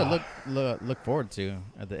actually quite a bit to look forward to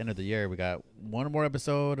at the end of the year. We got one more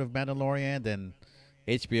episode of Mandalorian, then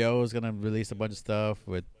HBO is gonna release a bunch of stuff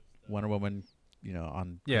with Wonder Woman,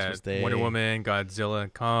 on Christmas Day. Wonder Woman,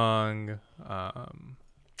 Godzilla, Kong,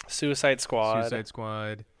 Suicide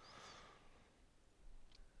Squad.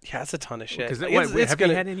 Yeah, that's a ton of shit. Have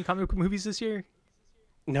you had any comic book movies this year?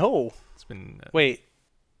 No. It's been Wait.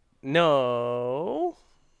 No.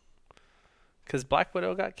 Because Black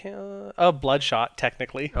Widow got Bloodshot,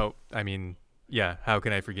 technically. Oh, I mean, yeah. How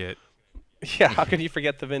can I forget? Yeah, how can you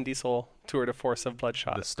forget the Vin Diesel tour de force of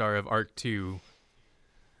Bloodshot? The star of Arc 2.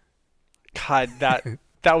 God,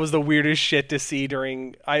 that was the weirdest shit to see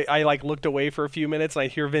during. I like looked away for a few minutes and I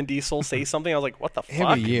hear Vin Diesel say something. I was like, what the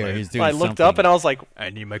fuck? Every year he's doing I looked up and I was like, I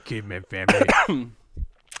need my caveman family.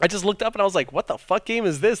 I just looked up and I was like, what the fuck game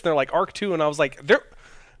is this? And they're like Arc 2 and I was like,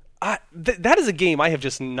 that is a game I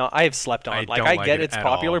have slept on. I get it's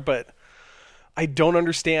popular, but I don't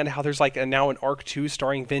understand how there's now an Arc 2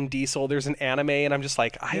 starring Vin Diesel. There's an anime and I'm just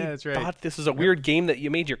like, thought this was a weird game that you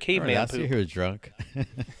made your caveman last poop. year he was drunk.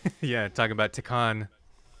 Yeah, talking about Tekken.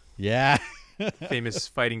 Yeah. Famous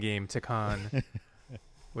fighting game, Tekken.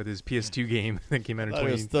 With his PS2 game that came out in 2019.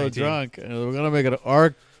 He was still drunk. We're going to make an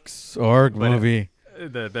Arc movie.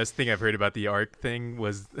 The best thing I've heard about the Arc thing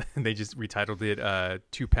was they just retitled it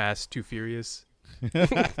Too Fast, Too Furious.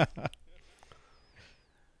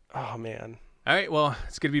 Oh, man. All right, well,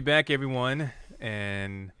 it's good to be back, everyone.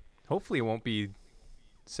 And hopefully it won't be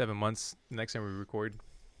 7 months next time we record.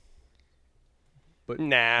 But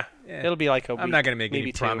nah, it'll be like a week. I'm not going to make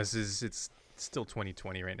any 2. promises. It's still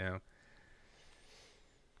 2020 right now.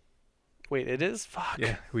 Wait, it is? Fuck.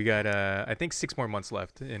 Yeah, we got, I think, 6 more months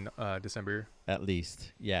left in December. At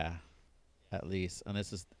least, yeah. At least.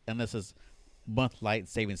 Unless it's month light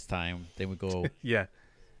savings time, then we go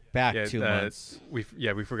back 2 months. We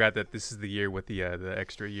forgot that this is the year with the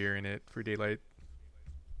extra year in it for daylight.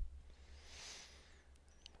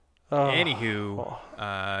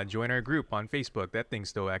 Anywho, join our group on Facebook. That thing's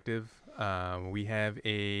still active. We have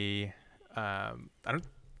a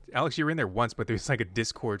Alex, you were in there once, but there's like a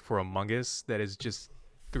Discord for Among Us that is just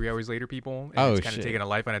 3 hours later people, and it's kind of taking a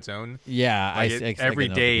life on its own. Yeah, every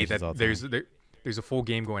day that there's a full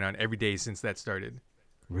game going on every day since that started.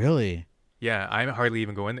 Really? Yeah, I hardly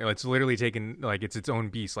even go in there. It's literally taken it's its own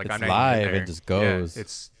beast. Like it's I'm not live even in there. and just goes. Yeah,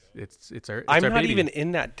 it's our. I'm our not baby. even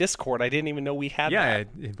in that Discord. I didn't even know we had that.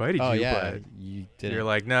 Yeah, I invited you. Yeah, but you didn't. You're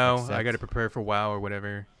like, no, accept. I got to prepare for WoW or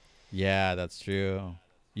whatever. Yeah, that's true.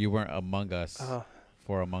 You weren't among us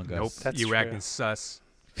for Among Us. Nope, that's you were true. acting sus.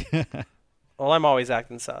 Well, I'm always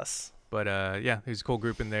acting sus. But there's a cool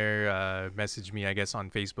group in there. Message me, I guess, on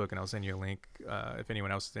Facebook, and I'll send you a link if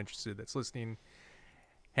anyone else is interested that's listening.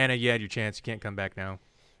 Hannah, you had your chance. You can't come back now.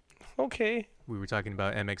 Okay. We were talking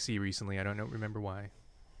about MXC recently. I don't remember why.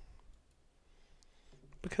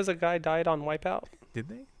 Because a guy died on Wipeout? Did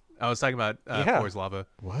they? I was talking about Floor's Lava.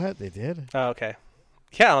 What? They did? Oh, okay.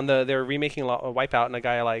 Yeah, they're remaking Wipeout, and a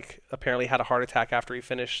guy apparently had a heart attack after he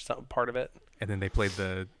finished some part of it. And then they played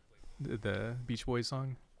the Beach Boys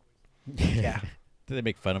song. Yeah. Did they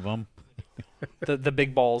make fun of him? The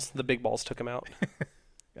big balls took him out.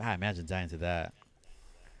 I imagine dying to that.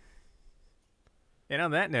 And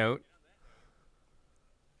on that note,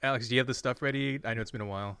 Alex, do you have the stuff ready? I know it's been a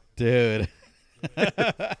while. Dude.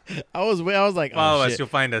 I was like, follow us, shit. You'll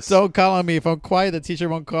find us. Don't call on me. If I'm quiet, the teacher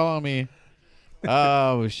won't call on me.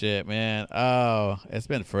 Oh shit, man. Oh, it's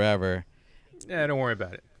been forever. Yeah, don't worry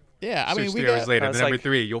about it. Yeah, I mean, Search we 3 hours got later. Number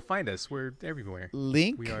 3, you'll find us. We're everywhere.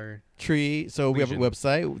 Link We are tree. So we have a Legion.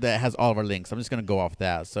 website that has all of our links. I'm just gonna go off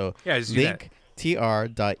that. So Yeah, just do that.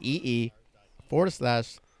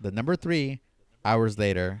 linktr.ee/3 hours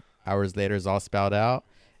later. Hours later is all spelled out.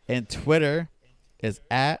 And Twitter is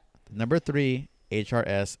at 3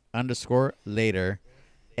 HRS_later.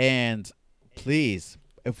 And please,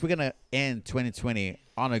 if we're gonna end 2020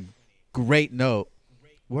 on a great note,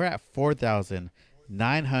 we're at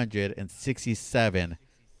 4,967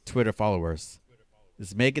 Twitter followers.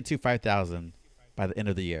 Let's make it to 5,000 by the end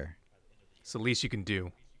of the year. It's the least you can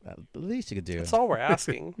do. The least you could do. That's all we're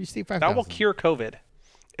asking. You see 5,000. That will cure COVID.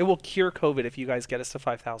 It will cure COVID if you guys get us to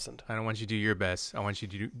 5,000. I don't want you to do your best. I want you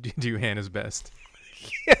to do Hannah's best.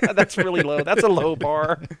 Yeah, that's really low. That's a low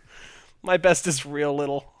bar. My best is real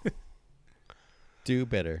little. Do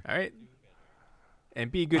better. All right.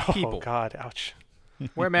 And be good people. Oh, God. Ouch.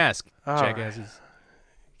 Wear a mask, All jackasses.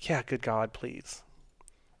 Yeah, good God, please.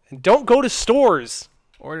 And don't go to stores.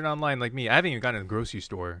 Order it online like me. I haven't even gone to the grocery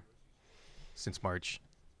store since March.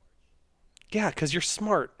 Yeah, because you're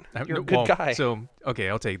smart. You're a good well, guy. So okay,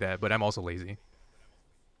 I'll take that, but I'm also lazy.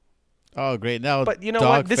 Oh, great! Now, But you know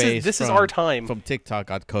what? This is our time. From TikTok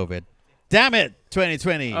got COVID. Damn it!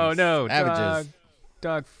 2020. Oh no, Averages.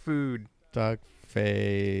 dog food. Dog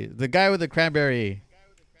face. The guy with the cranberry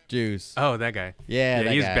juice. Oh, that guy. Yeah,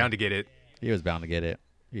 that he's guy. bound to get it. He was bound to get it.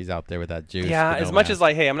 He's out there with that juice. Yeah, but as no much mask. as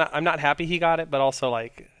like, hey, I'm not happy he got it, but also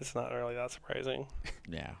like, it's not really that surprising.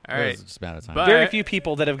 Yeah. All it right. was just a matter of time. But- Very few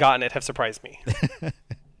people that have gotten it have surprised me.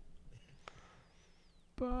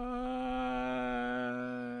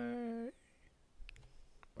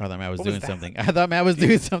 I thought Matt was What was doing that? something. I thought Matt was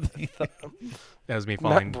doing something. That was me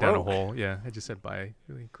falling down a broke. hole. Yeah, I just said bye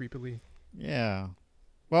really creepily. Yeah.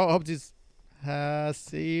 Well, I hope to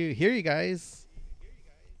hear you guys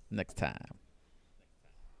next time.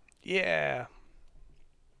 Yeah.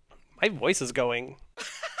 My voice is going.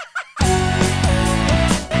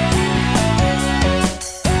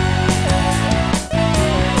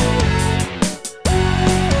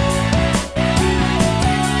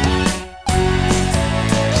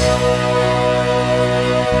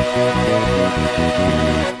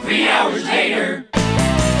 Hours later.